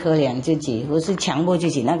那边可怜自己，或是强迫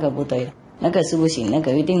自己，那个不对了，那个是不行，那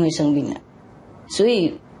个一定会生病的。所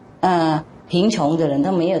以贫穷的人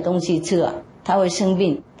他没有东西吃他会生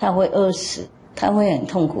病，他会饿死，他会很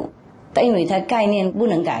痛苦，但因为他概念不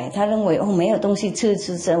能改，他认为没有东西吃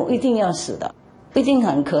我一定要死的，一定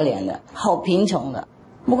很可怜的，好贫穷的。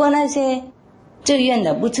不过那些自愿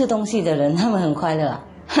的不吃东西的人，他们很快乐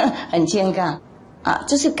很健康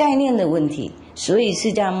这是概念的问题。所以释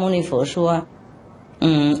迦牟尼佛说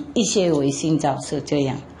一切唯心造是这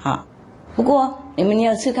样不过你们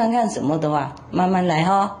要吃看看什么的话，慢慢来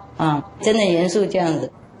真的严肃这样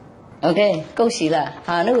子。 OK 够洗了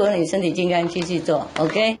如果你身体健康继续做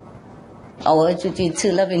OK 我就去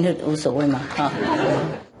吃那边就无所谓嘛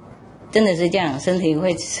真的是这样，身体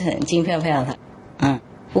会很轻飘飘的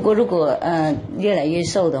不过如果越来越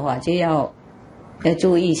瘦的话，就要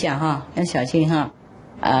注意一下要小心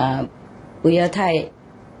不要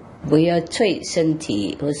催身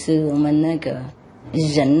体，或是我们那个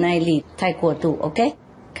忍耐力太过度 OK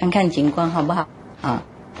看看情况好不好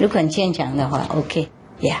如果很坚强的话 OK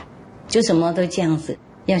就什么都这样子，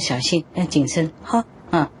要小心要谨慎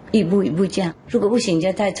一步一步这样，如果不行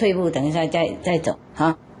就再退步，等一下再走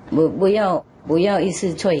不要一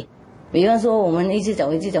直退。比方说我们一直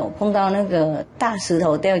走碰到那个大石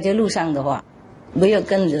头掉在路上的话，不要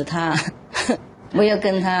跟着他不要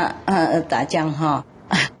跟他打架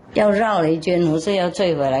要绕了一圈，或是要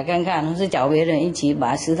退回来看看，或是找别人一起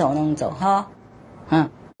把石头弄走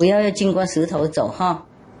不要经过石头走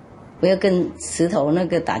不要跟石头那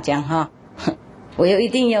个打架我一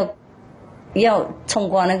定要冲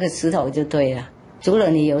过那个石头就对了，除了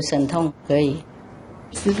你有神通可以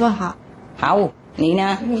师傅好。好，你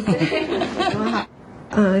呢？我好。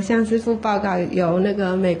向师傅报告由那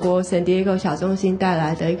个美国圣地亚哥小中心带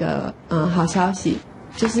来的一个好消息，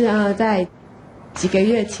就是在几个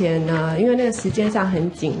月前呢，因为那个时间上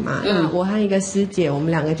很紧嘛，我和一个师姐，我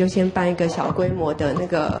们两个就先办一个小规模的那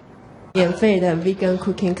个免费的 vegan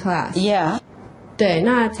cooking class。Yeah。对，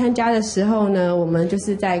那参加的时候呢，我们就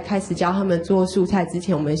是在开始教他们做素菜之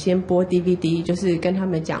前，我们先播 DVD， 就是跟他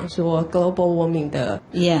们讲说 global warming 的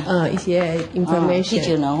一些 information， 地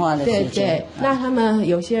球暖化的事情。对对，那他们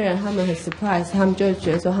有些人他们很 surprise， 他们就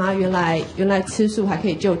觉得说原来吃素还可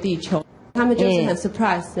以救地球，他们就是很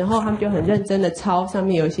surprise， 然后他们就很认真的抄上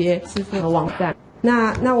面有一些师傅的网站。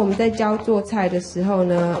那我们在教做菜的时候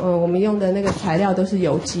呢，我们用的那个材料都是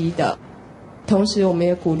有机的。同时我们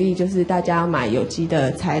也鼓励就是大家买有机的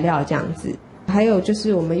材料这样子，还有就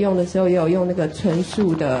是我们用的时候也有用那个纯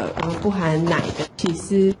素的不含奶的起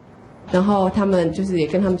司，然后他们就是也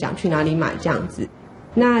跟他们讲去哪里买这样子。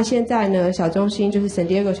那现在呢，小中心就是圣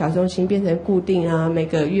地亚哥小中心变成固定每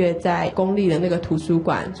个月在公立的那个图书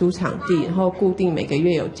馆租场地，然后固定每个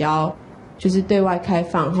月有教，就是对外开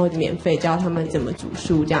放，然后免费教他们怎么煮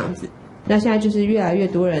素这样子。那现在就是越来越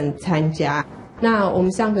多人参加。那我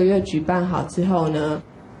们上个月举办好之后呢，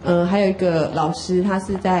还有一个老师，他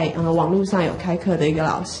是在网络上有开课的一个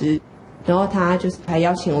老师，然后他就是还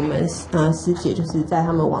邀请我们师姐，就是在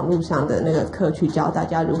他们网络上的那个课去教大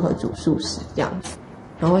家如何煮素食这样子。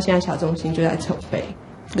然后现在小中心就在筹备。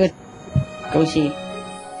Good， 恭喜。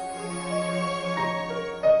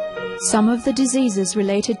Some of the diseases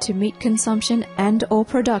related to meat consumption and/or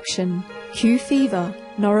production: Q fever,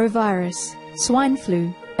 norovirus, swine flu,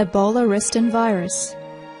 Ebola reston virus.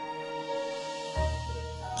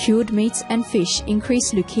 Cured meats and fish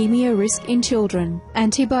increase leukemia risk in children.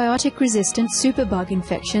 Antibiotic-resistant superbug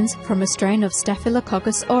infections from a strain of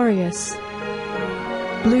Staphylococcus aureus.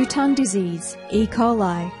 Blue tongue disease, E.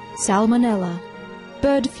 coli, Salmonella.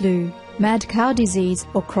 Bird flu, mad cow disease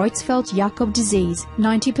or Creutzfeldt-Jakob disease,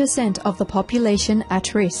 90% of the population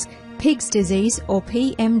at risk. Pig's disease or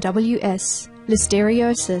PMWS.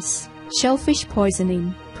 Listeriosis. Shellfish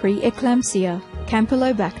poisoning, preeclampsia,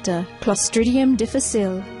 Campylobacter, Clostridium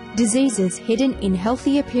difficile, diseases hidden in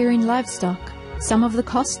healthy-appearing livestock, some of the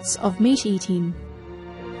costs of meat eating.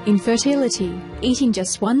 Infertility, eating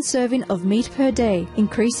just one serving of meat per day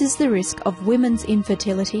increases the risk of women's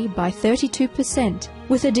infertility by 32%,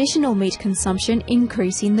 with additional meat consumption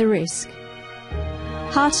increasing the risk.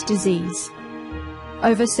 Heart disease,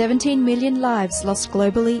 over 17 million lives lost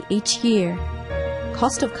globally each year.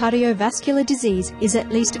 Cost of cardiovascular disease is at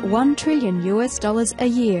least $1 trillion a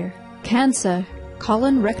year. Cancer,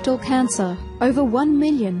 colon rectal cancer, over 1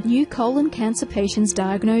 million new colon cancer patients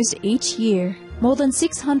diagnosed each year. More than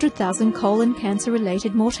 600,000 colon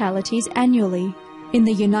cancer-related mortalities annually. In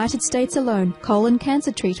the United States alone, colon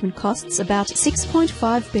cancer treatment costs about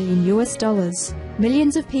 $6.5 billion.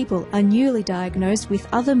 Millions of people are newly diagnosed with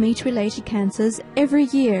other meat-related cancers every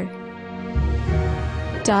year.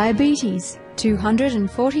 Diabetes.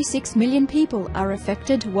 246 million people are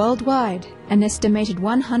affected worldwide. An estimated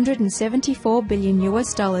 $174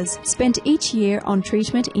 billion spent each year on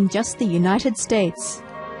treatment in just the United States.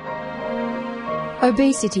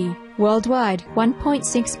 Obesity. Worldwide,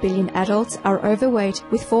 1.6 billion adults are overweight,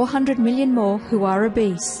 with 400 million more who are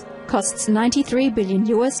obese. Costs $93 billion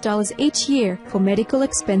each year for medical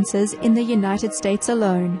expenses in the United States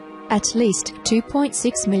alone. At least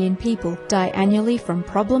 2.6 million people die annually from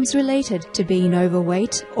problems related to being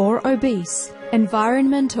overweight or obese.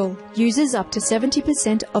 Environmental. Uses up to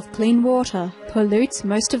 70% of clean water. Pollutes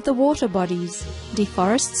most of the water bodies.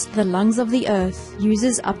 Deforests the lungs of the earth.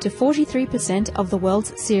 Uses up to 43% of the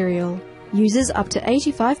world's cereal. Uses up to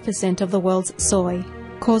 85% of the world's soy.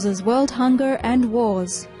 Causes world hunger and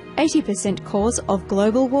wars. 80% cause of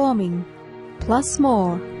global warming. Plus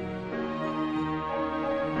more.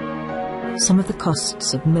 Some of the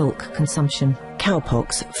costs of milk consumption.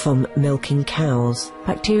 Cowpox from milking cows.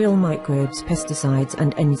 Bacterial microbes, pesticides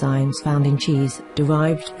and enzymes found in cheese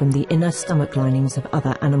derived from the inner stomach linings of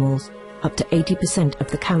other animals. Up to 80% of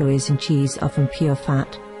the calories in cheese are from pure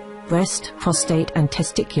fat. Breast, prostate and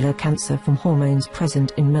testicular cancer from hormones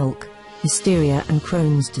present in milk. Hysteria and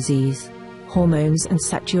Crohn's disease. Hormones and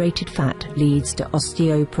saturated fat leads to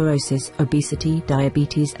osteoporosis, obesity,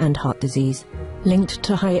 diabetes and heart disease. Linked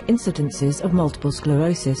to higher incidences of multiple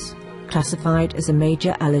sclerosis. Classified as a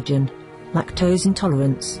major allergen. Lactose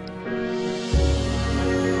intolerance.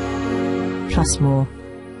 Plus more.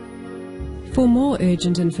 For more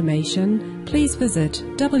urgent information, please visit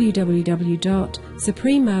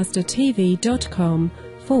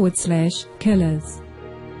www.suprememastertv.com/killers.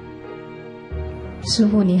 师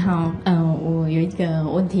父你好，我有一个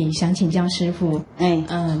问题想请教师父，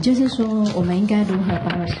就是说我们应该如何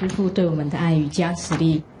把握师父对我们的爱与加持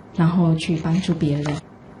力，然后去帮助别人？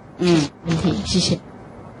问题，谢谢。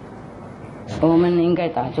我们应该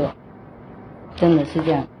打坐，真的是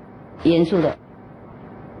这样，严肃的。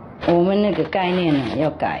我们那个概念呢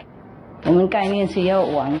要改，我们概念是要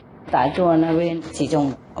往打坐那边集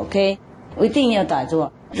中 ，OK？ 一定要打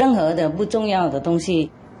坐，任何的不重要的东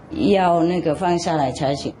西要那个放下来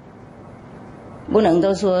才行，不能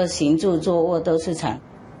都说行住坐卧都是禅，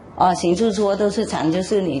行住坐卧都是禅，就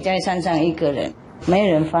是你在山上一个人，没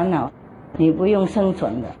人烦恼，你不用生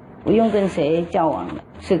存的，不用跟谁交往的，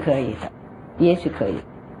是可以的，也许可以。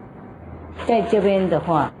在这边的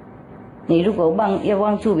话，你如果要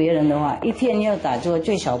帮助别人的话，一天要打坐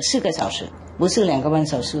最少4个小时，不是2个半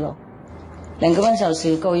小时哦。2个半小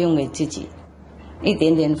时够用给自己，一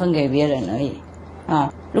点点分给别人而已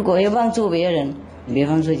啊。如果要帮助别人，比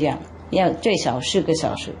方说这样，要最少4个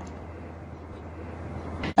小时。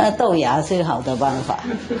那豆芽是好的办法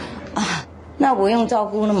啊，那不用照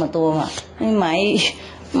顾那么多嘛，你买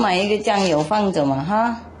一个酱油放着嘛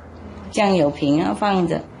哈，酱油瓶啊放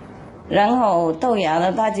着，然后豆芽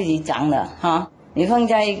呢它自己长了哈，你放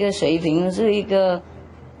在一个水瓶，是一个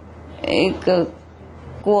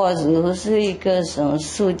锅子，是一个什么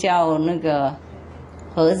塑胶那个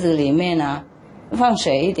盒子里面啊，放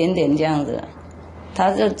水一点点这样子，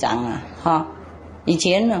它就长了哈。以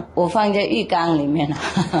前呢，我放在浴缸里面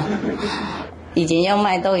以前要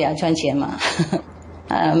卖豆芽赚钱嘛，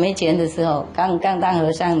没钱的时候，刚当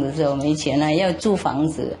和尚的时候没钱了，要租房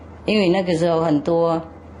子，因为那个时候很多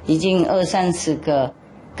已经20-30个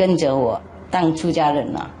跟着我当出家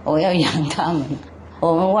人了，我要养他们。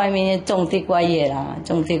我们外面要种地瓜叶啦，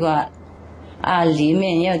种地瓜啊，里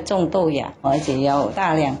面要种豆芽，而且要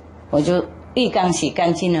大量，我就浴缸洗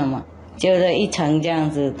干净了嘛，就是一层这样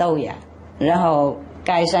子豆芽，然后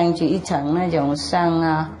盖上去一层那种桑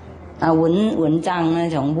啊蚊帐那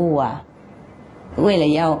种布啊，为了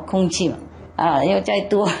要空气嘛要再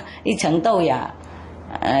多一层豆芽，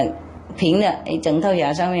平的一整豆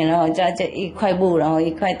芽上面，然后再这一块布，然后一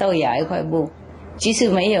块豆芽一块布。即使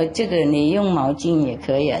没有这个，你用毛巾也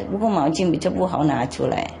可以，不过毛巾比较不好拿出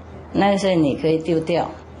来，那时候你可以丢掉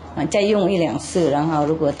再用1-2次，然后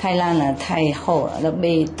如果太烂了太厚了，那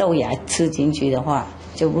被豆芽吃进去的话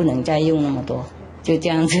就不能再用那么多，就这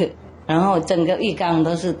样子。然后整个浴缸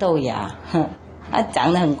都是豆芽，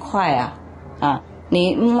长得很快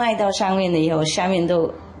你卖到上面了以后，下面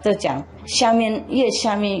都长，下面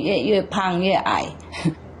越胖越矮，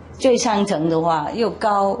最上层的话又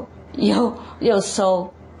高又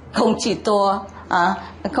收，空气多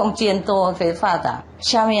空间多可以发达，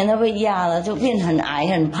下面它被压了就变很矮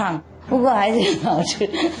很胖，不过还是很好吃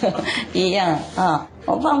一样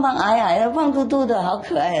我胖矮的，胖嘟嘟的，好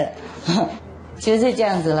可爱的就是这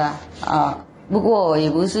样子了不过我也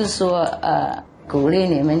不是说鼓励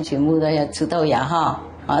你们全部都要吃豆芽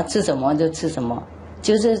吃什么就吃什么，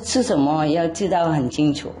就是吃什么要知道很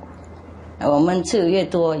清楚。我们吃越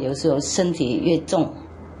多，有时候身体越重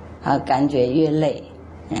感觉越累。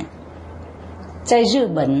在日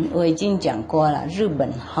本我已经讲过了，日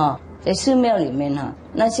本在寺庙里面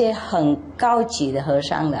那些很高级的和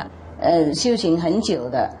尚的修行很久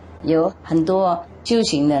的，有很多修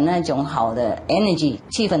行的那种好的 energy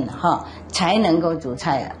气氛才能够煮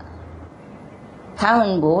菜的。他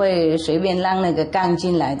们不会随便让那个刚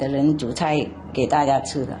进来的人煮菜给大家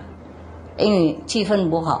吃的，因为气氛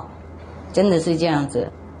不好，真的是这样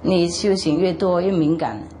子。你修行越多越敏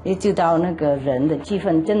感，越知道那个人的气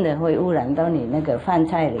氛真的会污染到你那个饭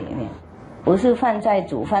菜里面，不是饭菜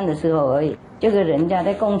煮饭的时候而已，这个人家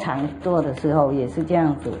在工厂做的时候也是这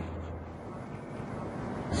样子。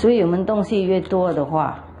所以我们东西越多的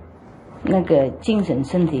话，那个精神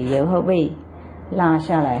身体也会被拉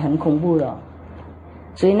下来，很恐怖的。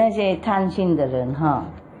所以那些贪心的人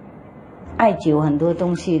爱求很多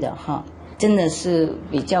东西的真的是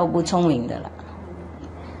比较不聪明的了。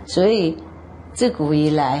所以自古以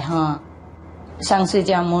来像释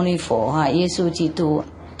迦牟尼佛耶稣基督，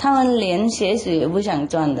他们连鞋子也不想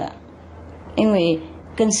赚的，因为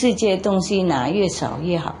跟世界东西拿越少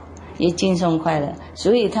越好，越轻松快乐，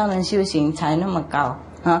所以他们修行才那么高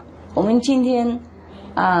我们今天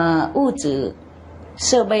物质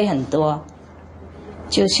设备很多，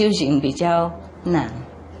就修行比较难，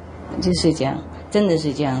就是这样，真的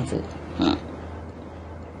是这样子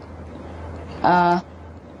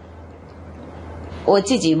我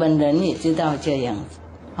自己本人也知道这样子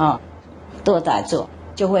多打坐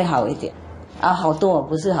就会好一点好多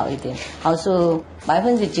不是好一点，好说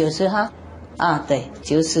90%对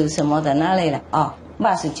90什么的那类了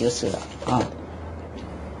80-90了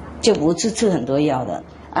就不是吃很多药的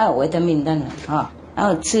维他命当然然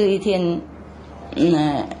后吃一天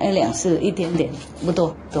2次一点点不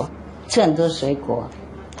多，吃很多水果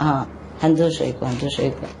很多水果，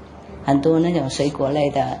很多那种水果类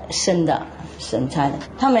的生的生菜的，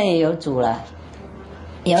他们也有煮了，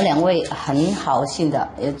有2位很好心的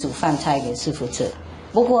也煮饭菜给师父吃。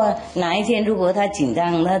不过哪一天如果他紧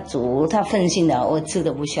张他煮他分心了，我吃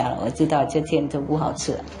得不下了，我知道这天都不好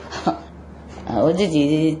吃了我自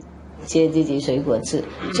己接自己水果吃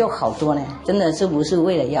就好多呢，真的是不是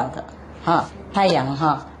为了要的太阳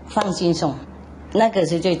放轻松，那个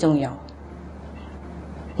是最重要。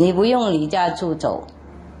你不用离家出走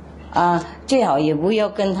最好也不要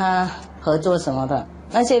跟他合作什么的，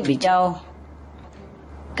那些比较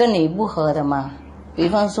跟你不合的嘛，比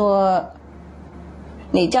方说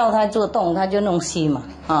你叫他做东他就弄西嘛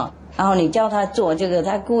然后你叫他做这个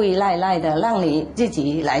他故意赖的，让你自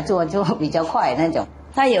己来做就比较快那种。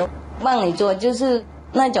他有帮你做就是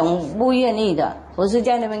那种不愿意的，我是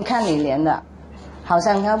在那边看你脸的，好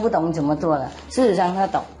像他不懂怎么做的，事实上他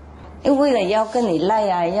懂，因为为了要跟你赖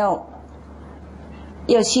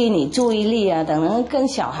要吸你注意力等等，跟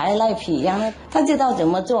小孩赖皮一样，他知道怎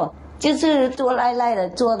么做，就是多赖的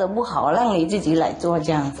做的不好，让你自己来做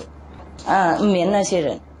这样子免那些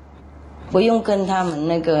人，不用跟他们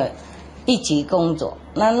那个一起工作。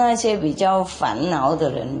那些比较烦恼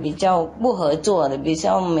的人，比较不合作的，比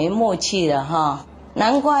较没默契的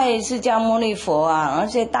难怪释迦牟尼佛那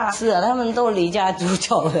些大师他们都离家出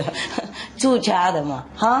走的出家的嘛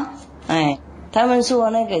他们说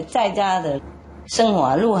那个在家的生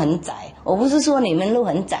活路很窄，我不是说你们路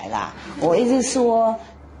很窄啦，我一直说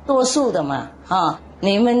多数的嘛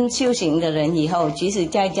你们修行的人以后即使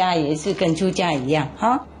在家也是跟出家一样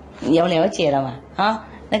有了解了嘛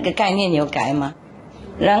那个概念有改嘛，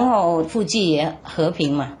然后夫妻也和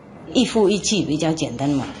平嘛，一夫一妻比较简单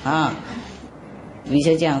嘛比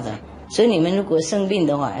较这样子。所以你们如果生病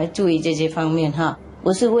的话要注意这些方面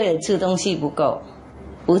不是为了吃东西不够，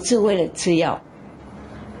不是为了吃药，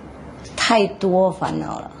太多烦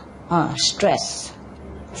恼了stress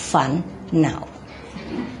烦恼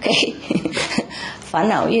OK 烦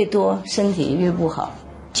恼越多身体越不好，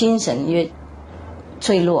精神越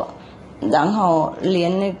脆弱，然后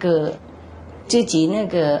连那个自己那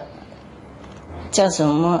个叫什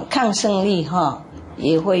么抗胜力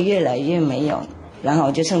也会越来越没有，然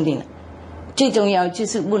后就生病了。最重要就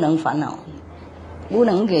是不能烦恼，不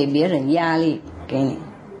能给别人压力给你。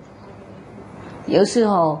有时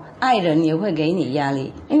候爱人也会给你压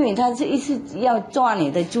力，因为他是一直要抓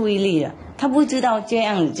你的注意力了，他不知道这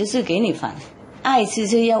样就是给你烦。爱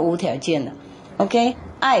是要无条件的 OK，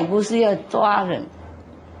 爱不是要抓人，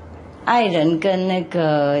爱人跟那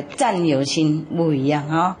个占有心不一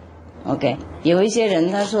样OK， 有一些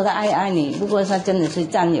人他说他爱你，不过他真的是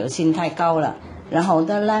占有心太高了，然后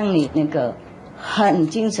他让你那个很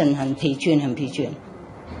精神很疲倦，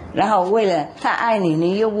然后为了他爱你，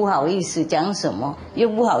你又不好意思讲什么，又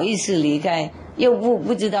不好意思离开，又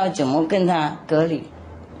不知道怎么跟他隔离。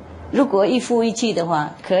如果一夫一妻的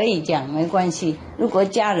话可以讲没关系，如果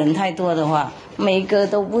家人太多的话，每个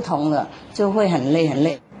都不同的就会很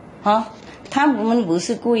累他们不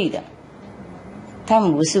是故意的，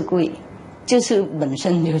就是本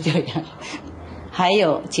身就这样。还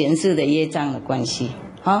有前世的业障的关系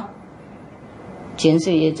前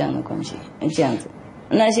世业障的关系这样子。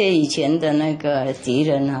那些以前的那个敌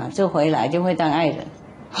人就回来就会当爱人，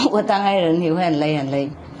我当爱人也会很累，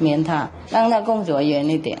免他，让他工作远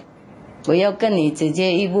一点，不要跟你直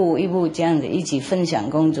接一步一步这样子一起分享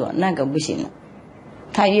工作，那个不行了。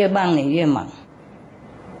他越帮你越忙，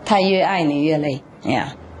他越爱你越累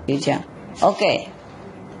就这样 OK。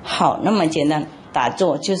 好，那么简单，打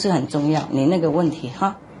坐就是很重要。你那个问题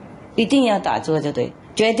一定要打坐就对，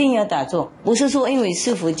决定要打坐，不是说因为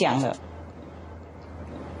师父讲的，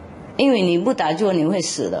因为你不打坐你会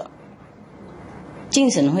死的，精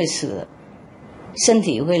神会死的，身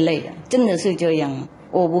体会累的，真的是这样，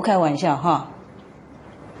我不开玩笑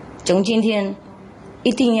从今天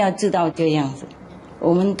一定要知道这样子，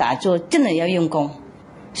我们打坐真的要用功，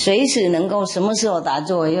随时能够什么时候打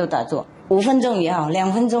坐要打坐，5分钟也好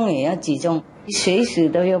，2分钟也要集中，随时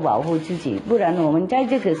都要保护自己，不然我们在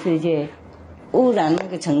这个世界污染那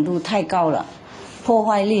个程度太高了，破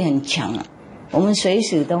坏力很强我们随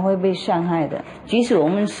时都会被伤害的，即使我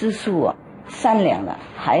们吃素善良的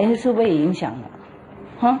还是被影响的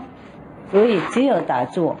所以只有打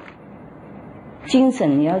坐，精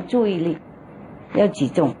神要注意力要集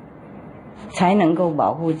中，才能够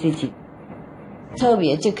保护自己。特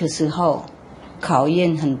别这个时候考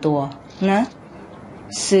验很多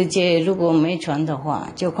世界如果没传的话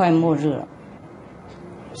就快末日了，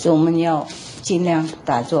所以我们要尽量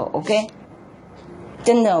打坐 ，OK？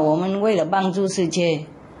 真的，我们为了帮助世界，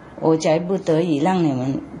我才不得已让你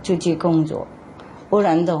们出去工作，不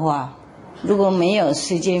然的话，如果没有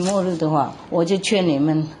世界末日的话，我就劝你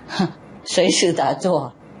们随时打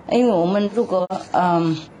坐，因为我们如果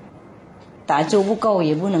打坐不够，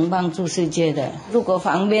也不能帮助世界的。如果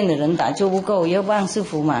旁边的人打坐不够，要帮师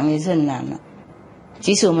父忙也是很难的。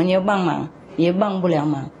即使我们要帮忙，也帮不了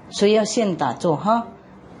忙，所以要先打坐哈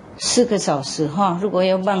，4个小时哈。如果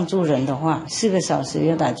要帮助人的话，4个小时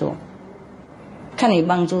要打坐，看你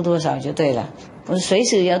帮助多少就对了。我随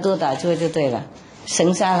时要多打坐就对了，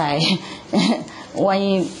省下来，万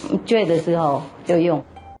一缺的时候就用。